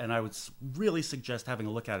Blu-ray, and I would really suggest having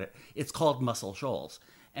a look at it. It's called Muscle Shoals.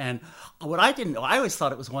 And what I didn't know, I always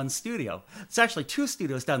thought it was one studio. It's actually two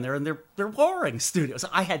studios down there, and they're warring studios.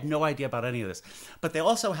 I had no idea about any of this. But they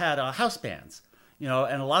also had house bands.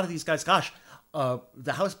 And a lot of these guys,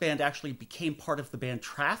 the house band actually became part of the band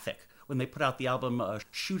Traffic when they put out the album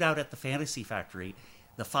Shootout at the Fantasy Factory,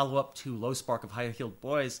 the follow-up to Low Spark of High Heeled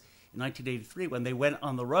Boys in 1983, when they went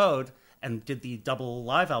on the road and did the double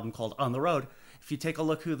live album called On the Road. If you take a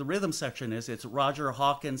look who the rhythm section is, it's Roger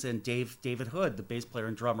Hawkins and David Hood, the bass player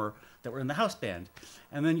and drummer that were in the house band.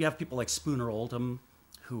 And then you have people like Spooner Oldham,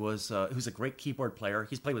 who's a great keyboard player.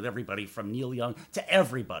 He's played with everybody from Neil Young to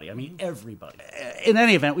everybody. I mean, everybody. In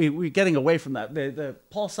any event, we're getting away from that. The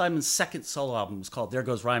Paul Simon's second solo album was called There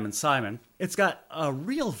Goes Rhymin' Simon. It's got a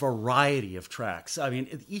real variety of tracks. I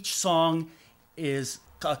mean, each song is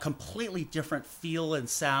a completely different feel and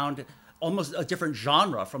sound, almost a different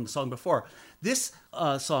genre from the song before. This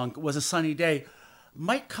song, Was a Sunny Day,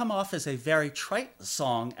 might come off as a very trite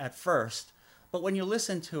song at first, but when you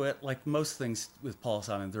listen to it, like most things with Paul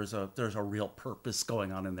Simon, there's a real purpose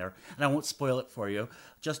going on in there. And I won't spoil it for you.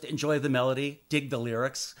 Just enjoy the melody, dig the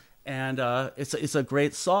lyrics, and it's a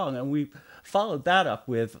great song. And we followed that up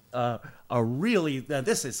with a really,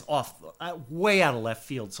 this is way out of left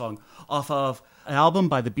field song, off of an album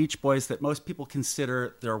by the Beach Boys that most people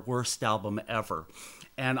consider their worst album ever.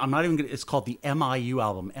 And I'm not even going to, it's called the MIU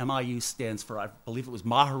album. MIU stands for, I believe it was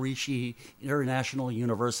Maharishi International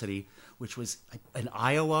University, which was in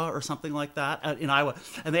Iowa or something like that, in Iowa.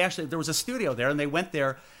 And there was a studio there, and they went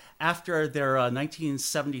there after their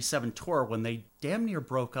 1977 tour when they damn near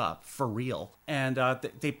broke up for real. And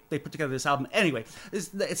they put together this album. Anyway,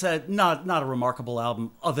 it's not a remarkable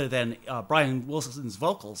album other than Brian Wilson's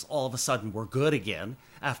vocals all of a sudden were good again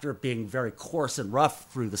after being very coarse and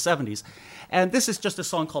rough through the 70s. And this is just a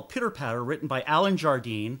song called Pitter Patter, written by Alan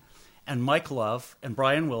Jardine and Mike Love and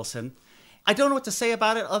Brian Wilson. I don't know what to say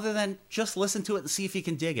about it other than just listen to it and see if you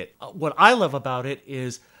can dig it. What I love about it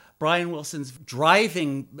is Brian Wilson's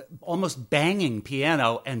driving, almost banging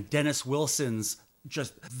piano, and Dennis Wilson's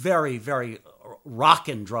just very, very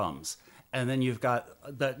rockin' drums. And then you've got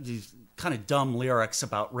these kind of dumb lyrics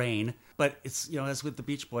about rain. But it's, as with the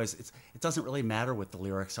Beach Boys, it doesn't really matter what the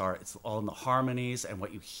lyrics are. It's all in the harmonies and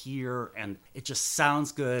what you hear, and it just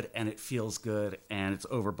sounds good and it feels good, and it's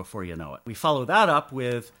over before you know it. We follow that up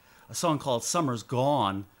with a song called Summer's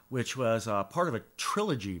Gone, which was part of a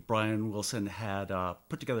trilogy Brian Wilson had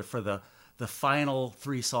put together for the final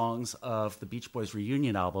three songs of the Beach Boys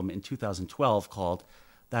reunion album in 2012 called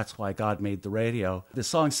That's Why God Made the Radio. The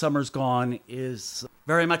song Summer's Gone is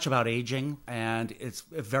very much about aging, and it's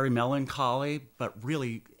very melancholy, but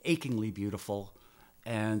really achingly beautiful.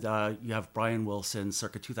 And you have Brian Wilson,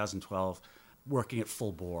 circa 2012, working at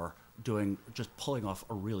full bore, just pulling off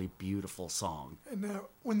a really beautiful song. And now,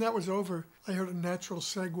 when that was over, I heard a natural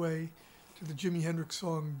segue to the Jimi Hendrix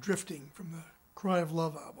song Drifting from the Cry of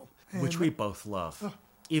Love album. Which we both love,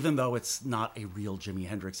 even though it's not a real Jimi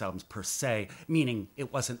Hendrix album per se, meaning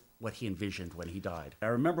it wasn't what he envisioned when he died. I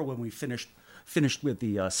remember when we finished with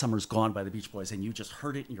the Summer's Gone by the Beach Boys, and you just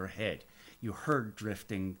heard it in your head. You heard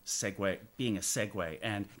Drifting being a segue,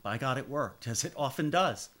 and by God, it worked, as it often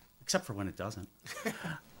does, except for when it doesn't.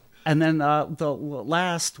 And then the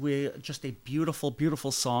last, just a beautiful,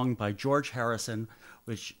 beautiful song by George Harrison,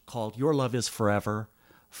 which called Your Love Is Forever,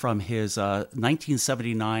 from his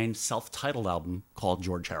 1979 self-titled album called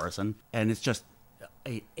George Harrison. And it's just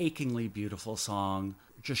an achingly beautiful song,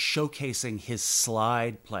 just showcasing his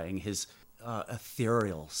slide playing, his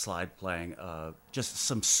ethereal slide playing, just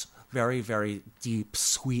some very, very deep,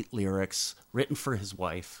 sweet lyrics written for his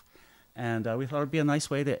wife. And we thought it would be a nice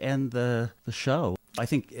way to end the show. I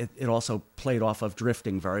think it also played off of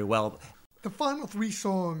Drifting very well. The final 3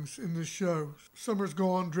 songs in this show, Summer's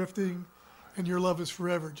Gone, Drifting, and Your Love Is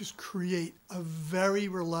Forever, just create a very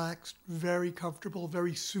relaxed, very comfortable,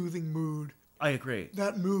 very soothing mood. I agree.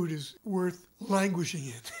 That mood is worth languishing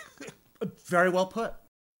in. Very well put.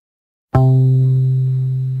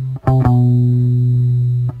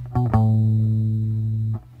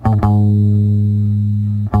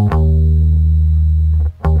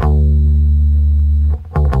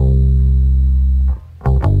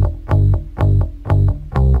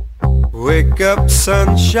 Wake up,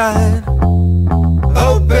 sunshine.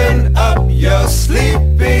 Open up your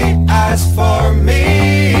sleepy eyes for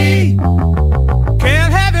me.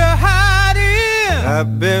 Can't have you hiding.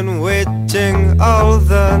 I've been waiting all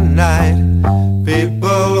the night.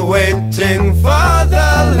 People waiting for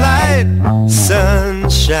the light.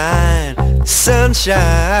 Sunshine,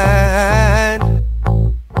 sunshine.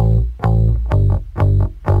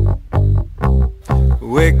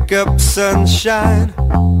 Wake up, sunshine.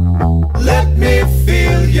 Let me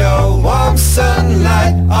feel your warm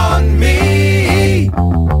sunlight on me.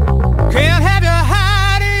 Can't have you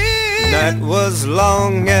hiding. Night was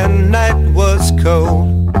long and night was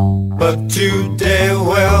cold, but today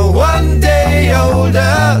we're one day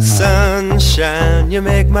older. Sunshine, you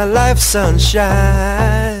make my life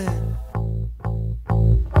sunshine.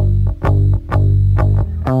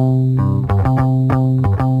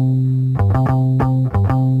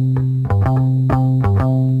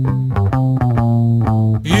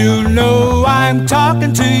 I'm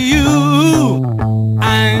talking to you.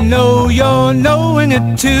 I know you're knowing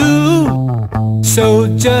it too. So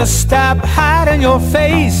just stop hiding your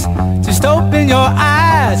face. Just open your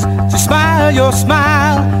eyes. Just smile your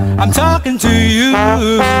smile. I'm talking to you.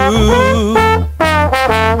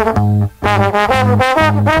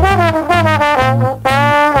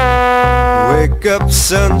 Wake up,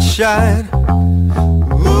 sunshine.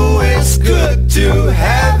 Ooh, it's good to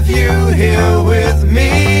have you here with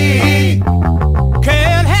me.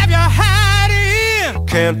 Can't have you hiding.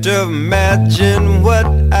 Can't imagine what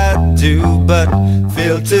I'd do, but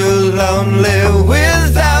feel too lonely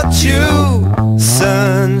without you.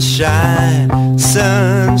 Sunshine,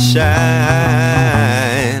 sunshine.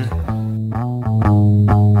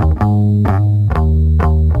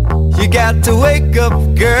 You got to wake up,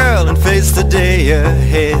 girl, and face the day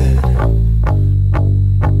ahead.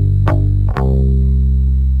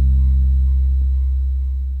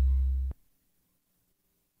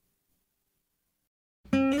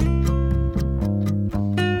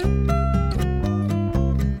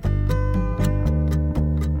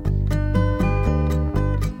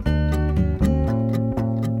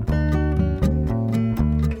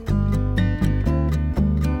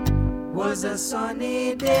 Was a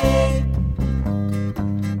sunny day.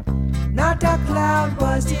 Not a cloud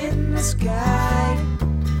was in the sky.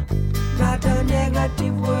 Not a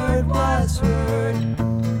negative word was heard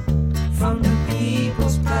from the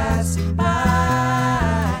peoples passing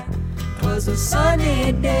by. 'Twas a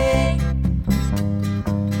sunny day.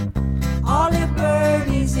 All the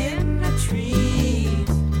birdies in the trees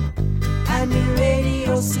and the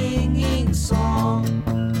radio singing song.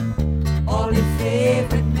 All the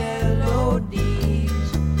favorite melodies.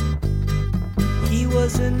 He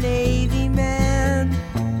was a Navy man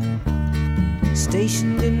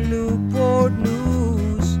stationed in Newport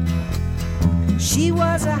News. She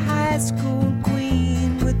was a high school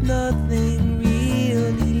queen with nothing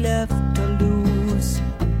really left to lose.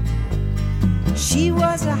 She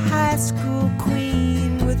was a high school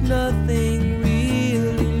queen with nothing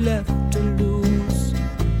really left to lose.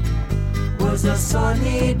 Was a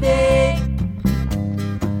sunny day.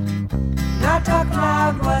 Not a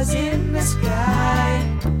cloud was in the sky.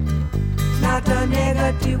 Not a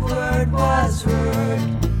negative word was heard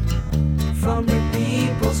from the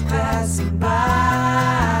peoples passing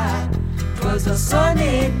by. 'Twas a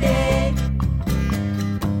sunny day.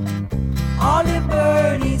 All the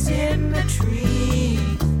birdies in the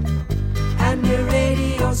trees and the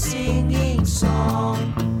radio singing song.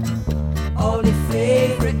 All the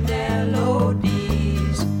favorite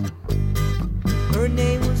melodies. Her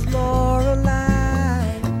name was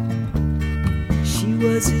Lorelei. She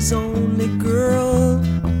was his only girl.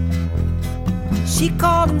 She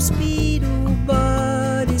called him Speedo,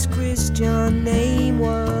 but his Christian name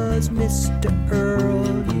was Mr. Earl.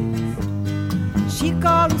 She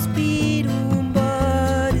called him Speedo,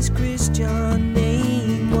 but his Christian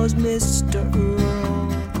name was Mr.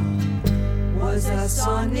 Earl. Was a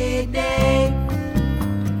sunny day.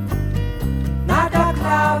 Not a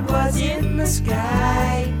cloud was in the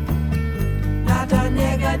sky. Not a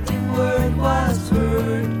negative word was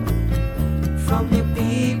heard from the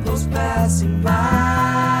passing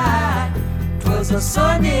by. 'Twas a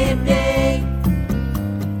sunny day.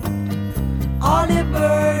 All the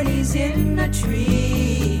birdies in the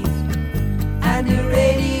trees and the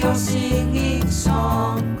radio singing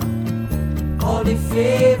song, all the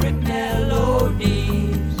favorite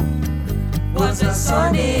melodies. Was a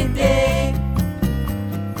sunny day.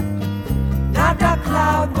 Not a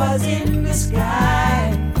cloud was in the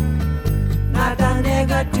sky. Not a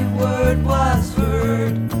negative word was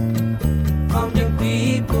heard from the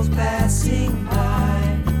people passing by.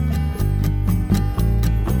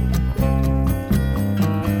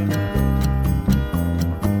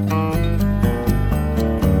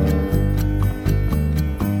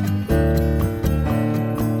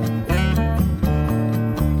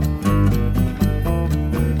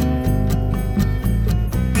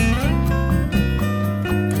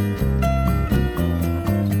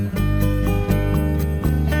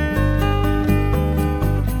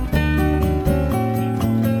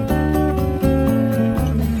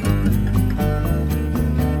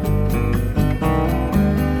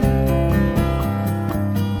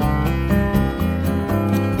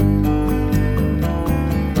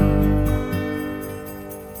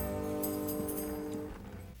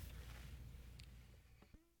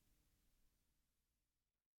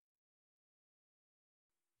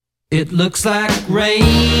 It looks like rain,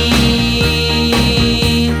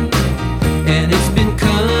 and it's been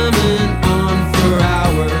coming on for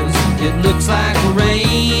hours. It looks like rain.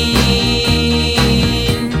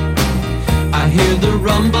 I hear the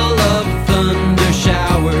rumble of thunder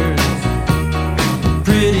showers.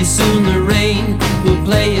 Pretty soon the rain will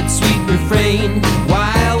play its sweet refrain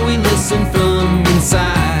while we listen from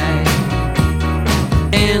inside.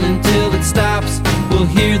 And until it stops,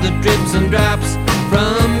 we'll hear the drips and drops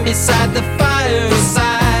from beside the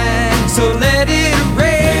fireside. So let it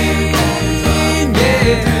rain,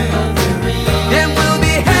 yeah. And we'll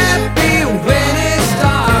be happy when it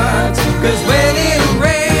starts. 'Cause when it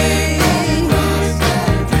rains,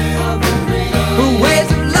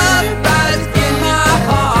 waves of love rise in my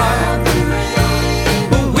heart.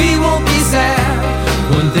 But we won't be sad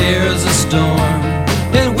when there's a storm.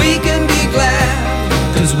 And we can be glad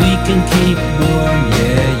 'cause we can keep warm,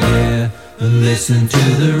 yeah, yeah. Listen to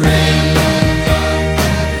the rain.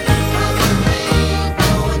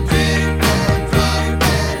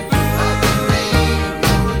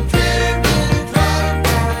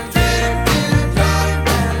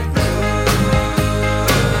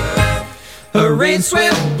 A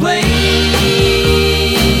rain-swept plain.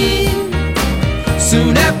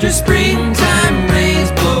 Soon after springtime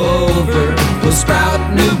rains blow over, we'll sprout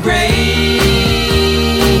new grain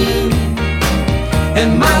and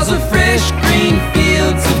miles of fresh green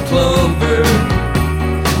fields of clover.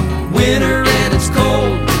 Winter and it's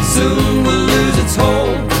cold, soon will lose its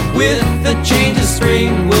hold. With the change of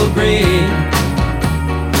spring will bring,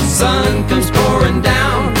 sun comes pouring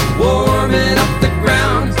down, warming up the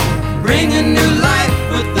ground, bringing new life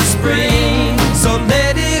with the spring. So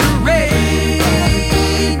let it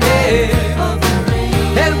rain,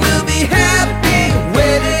 yeah. And we'll be happy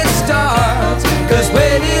when it starts. 'Cause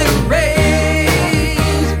when it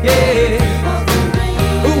rains, yeah,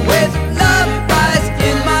 with love rise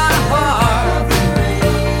in my heart.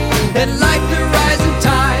 And like the rising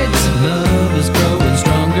tides, love is growing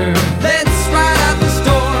stronger. Let's ride out the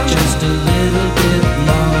storm just a little bit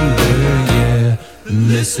longer, yeah.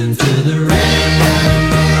 Listen to the rain.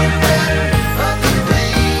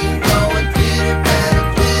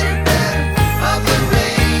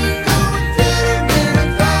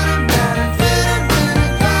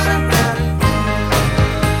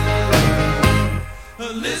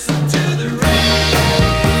 Listen to the rain.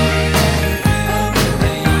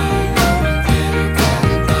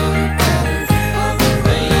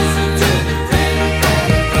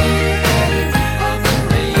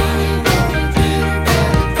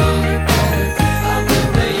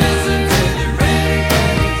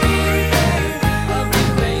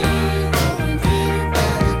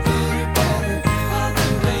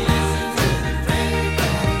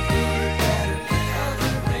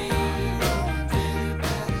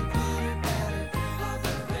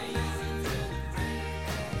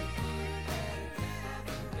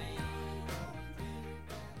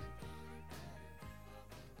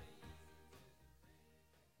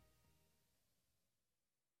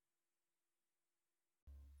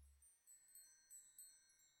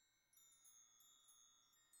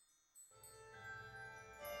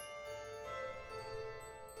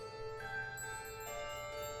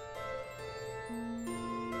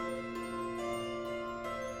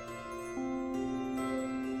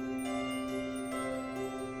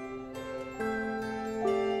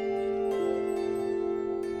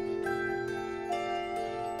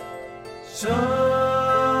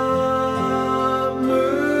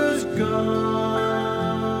 Summer's gone.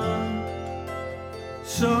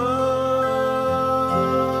 Summer's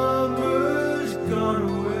gone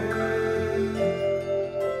away.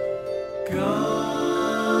 Gone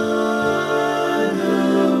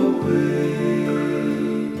away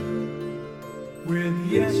with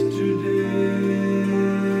yesterday.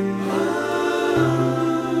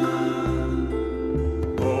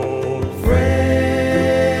 Old friends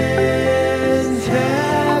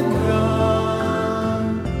have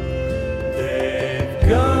gone. They've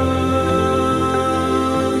gone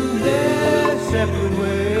their separate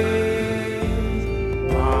ways.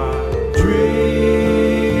 My dreams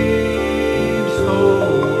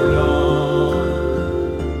hold on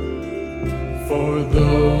for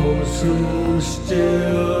those who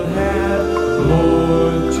still have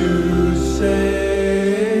more to say.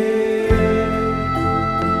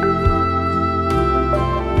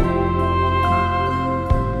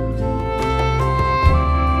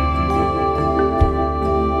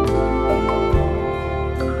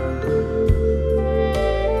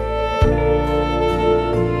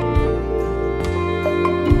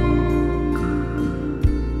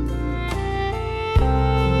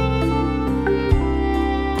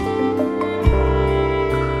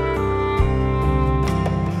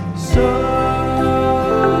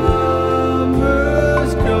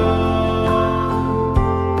 Summer's gone,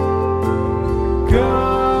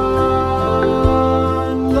 gone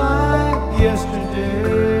like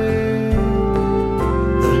yesterday.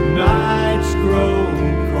 The night's grown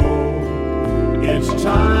cold, it's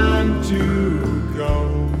time to go.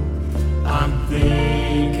 I'm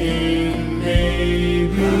thinking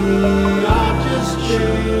maybe I just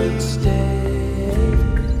should stay.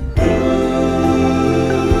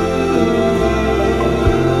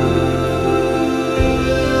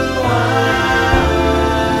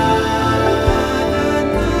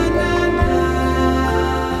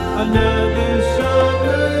 Another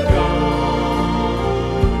summer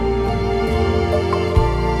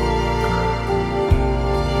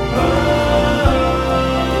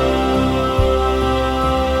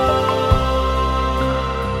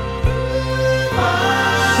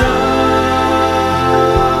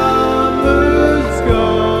Summer's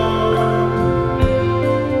gone.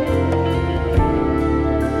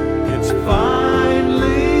 It's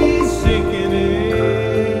finally sinking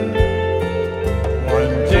in.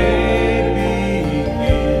 One day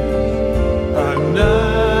begins,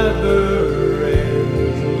 another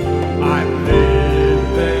ends. I've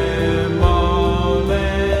lived them all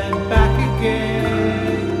and back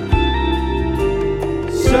again.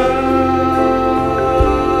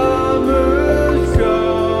 Summer's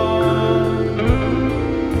gone.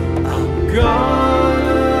 I'm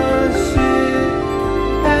gonna sit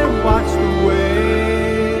and watch the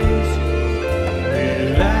waves. We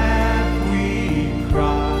laugh, we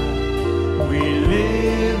cry, we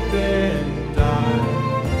live and die,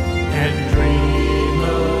 and dream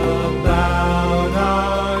about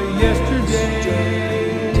our yesterday.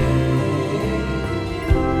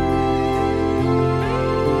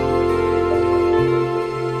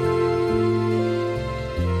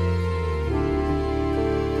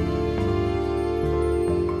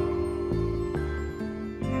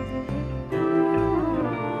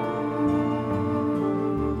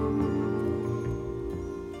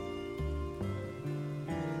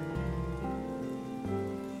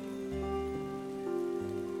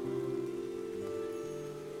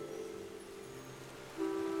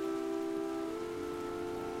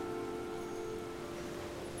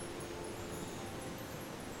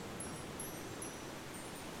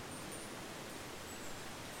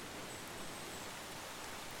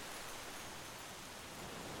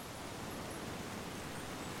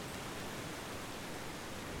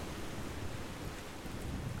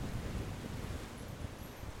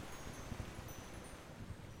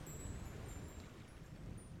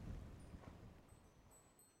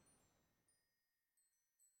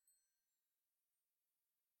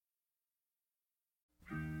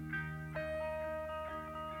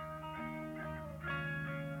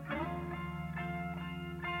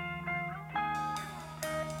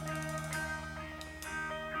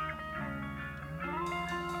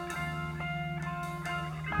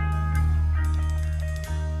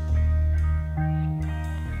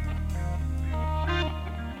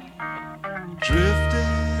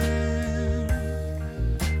 Drifting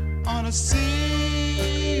on a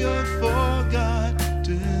sea of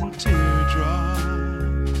forgotten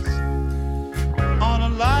teardrops, on a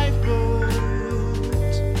lifeboat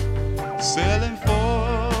sailing for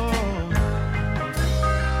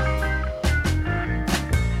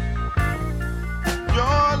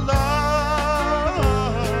your love.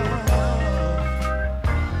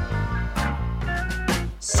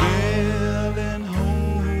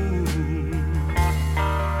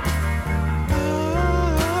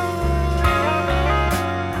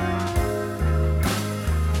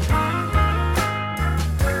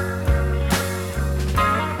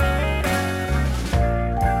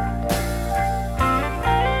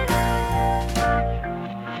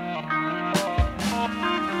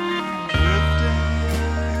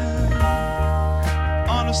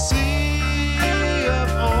 sea of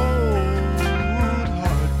old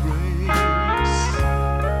heartbreaks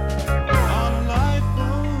on a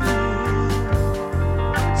lifeboat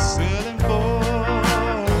sailing for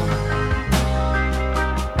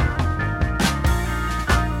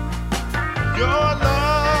your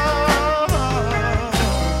love.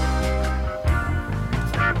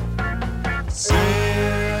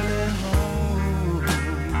 Sailing home.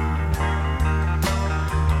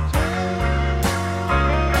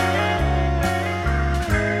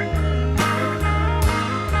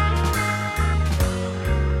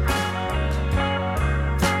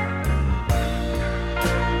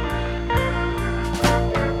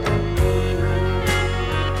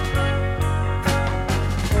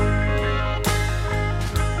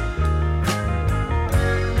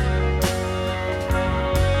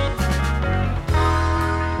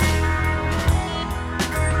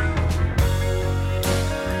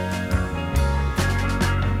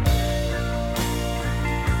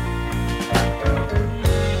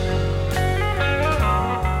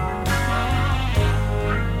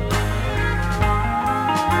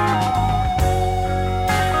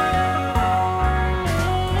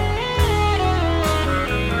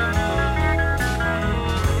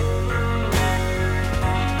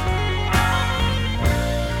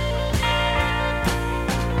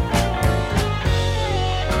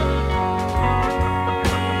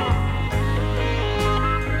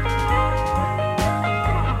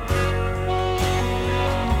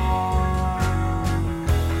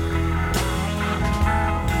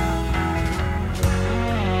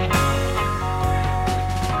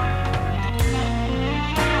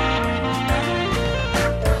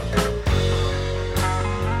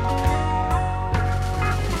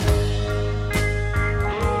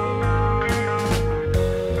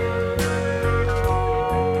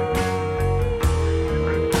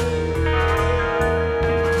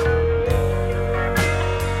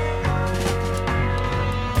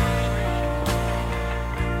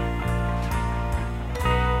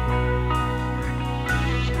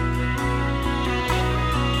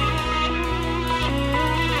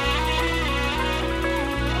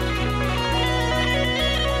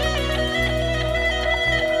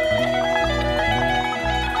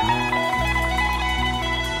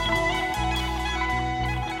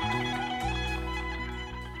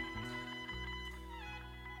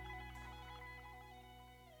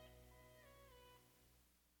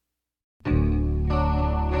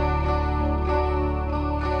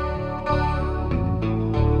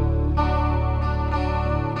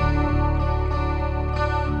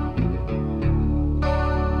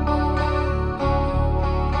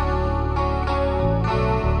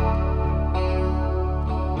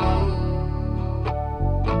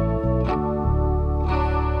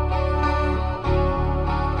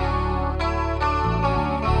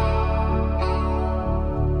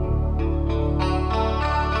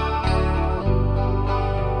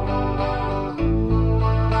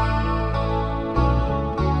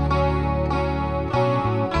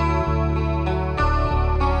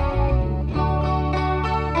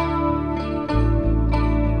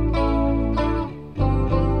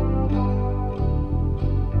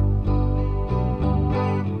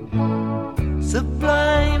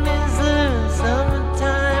 Sublime is the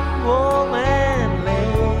summertime warm and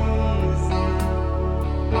lazy.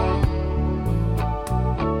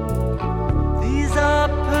 These are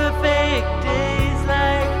perfect days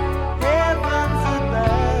like heaven's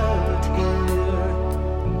about here.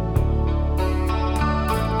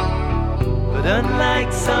 But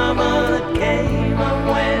unlike summer that came and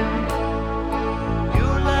went,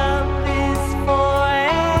 your love is forever.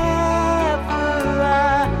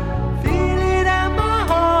 I feel it at my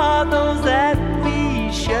heart, those that we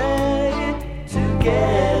shared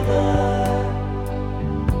together.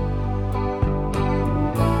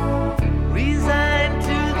 Resigned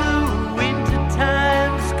to the winter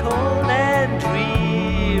times, cold and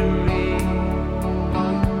dreary.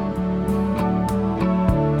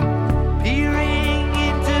 Peering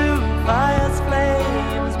into fire's flame.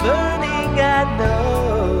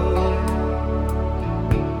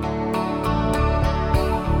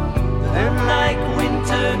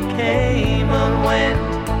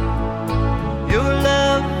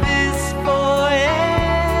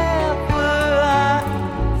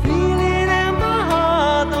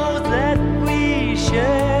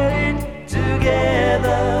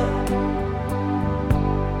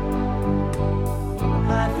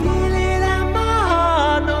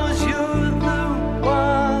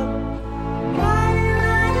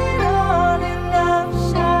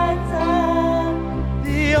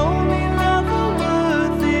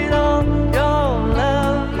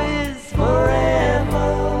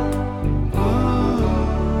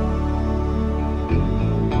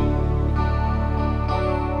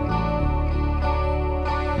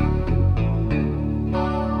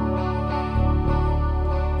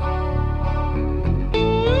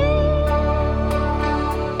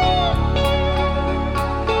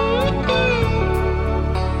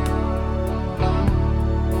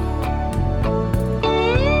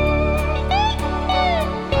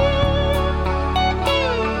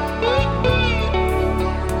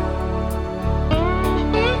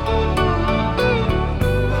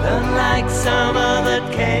 like summer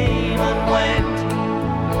that came and went.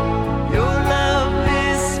 Your love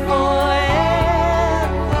is forever.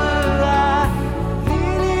 I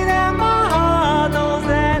feel it in my heart, knows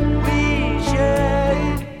that we share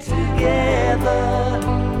it together.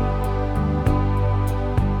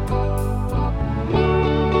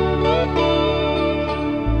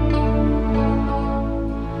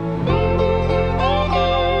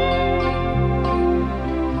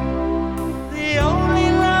 The only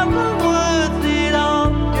love worth it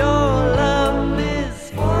all, your love is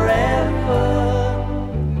forever.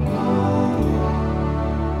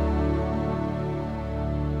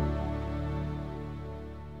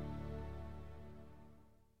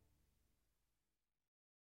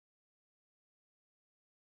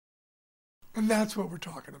 And that's what we're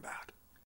talking about.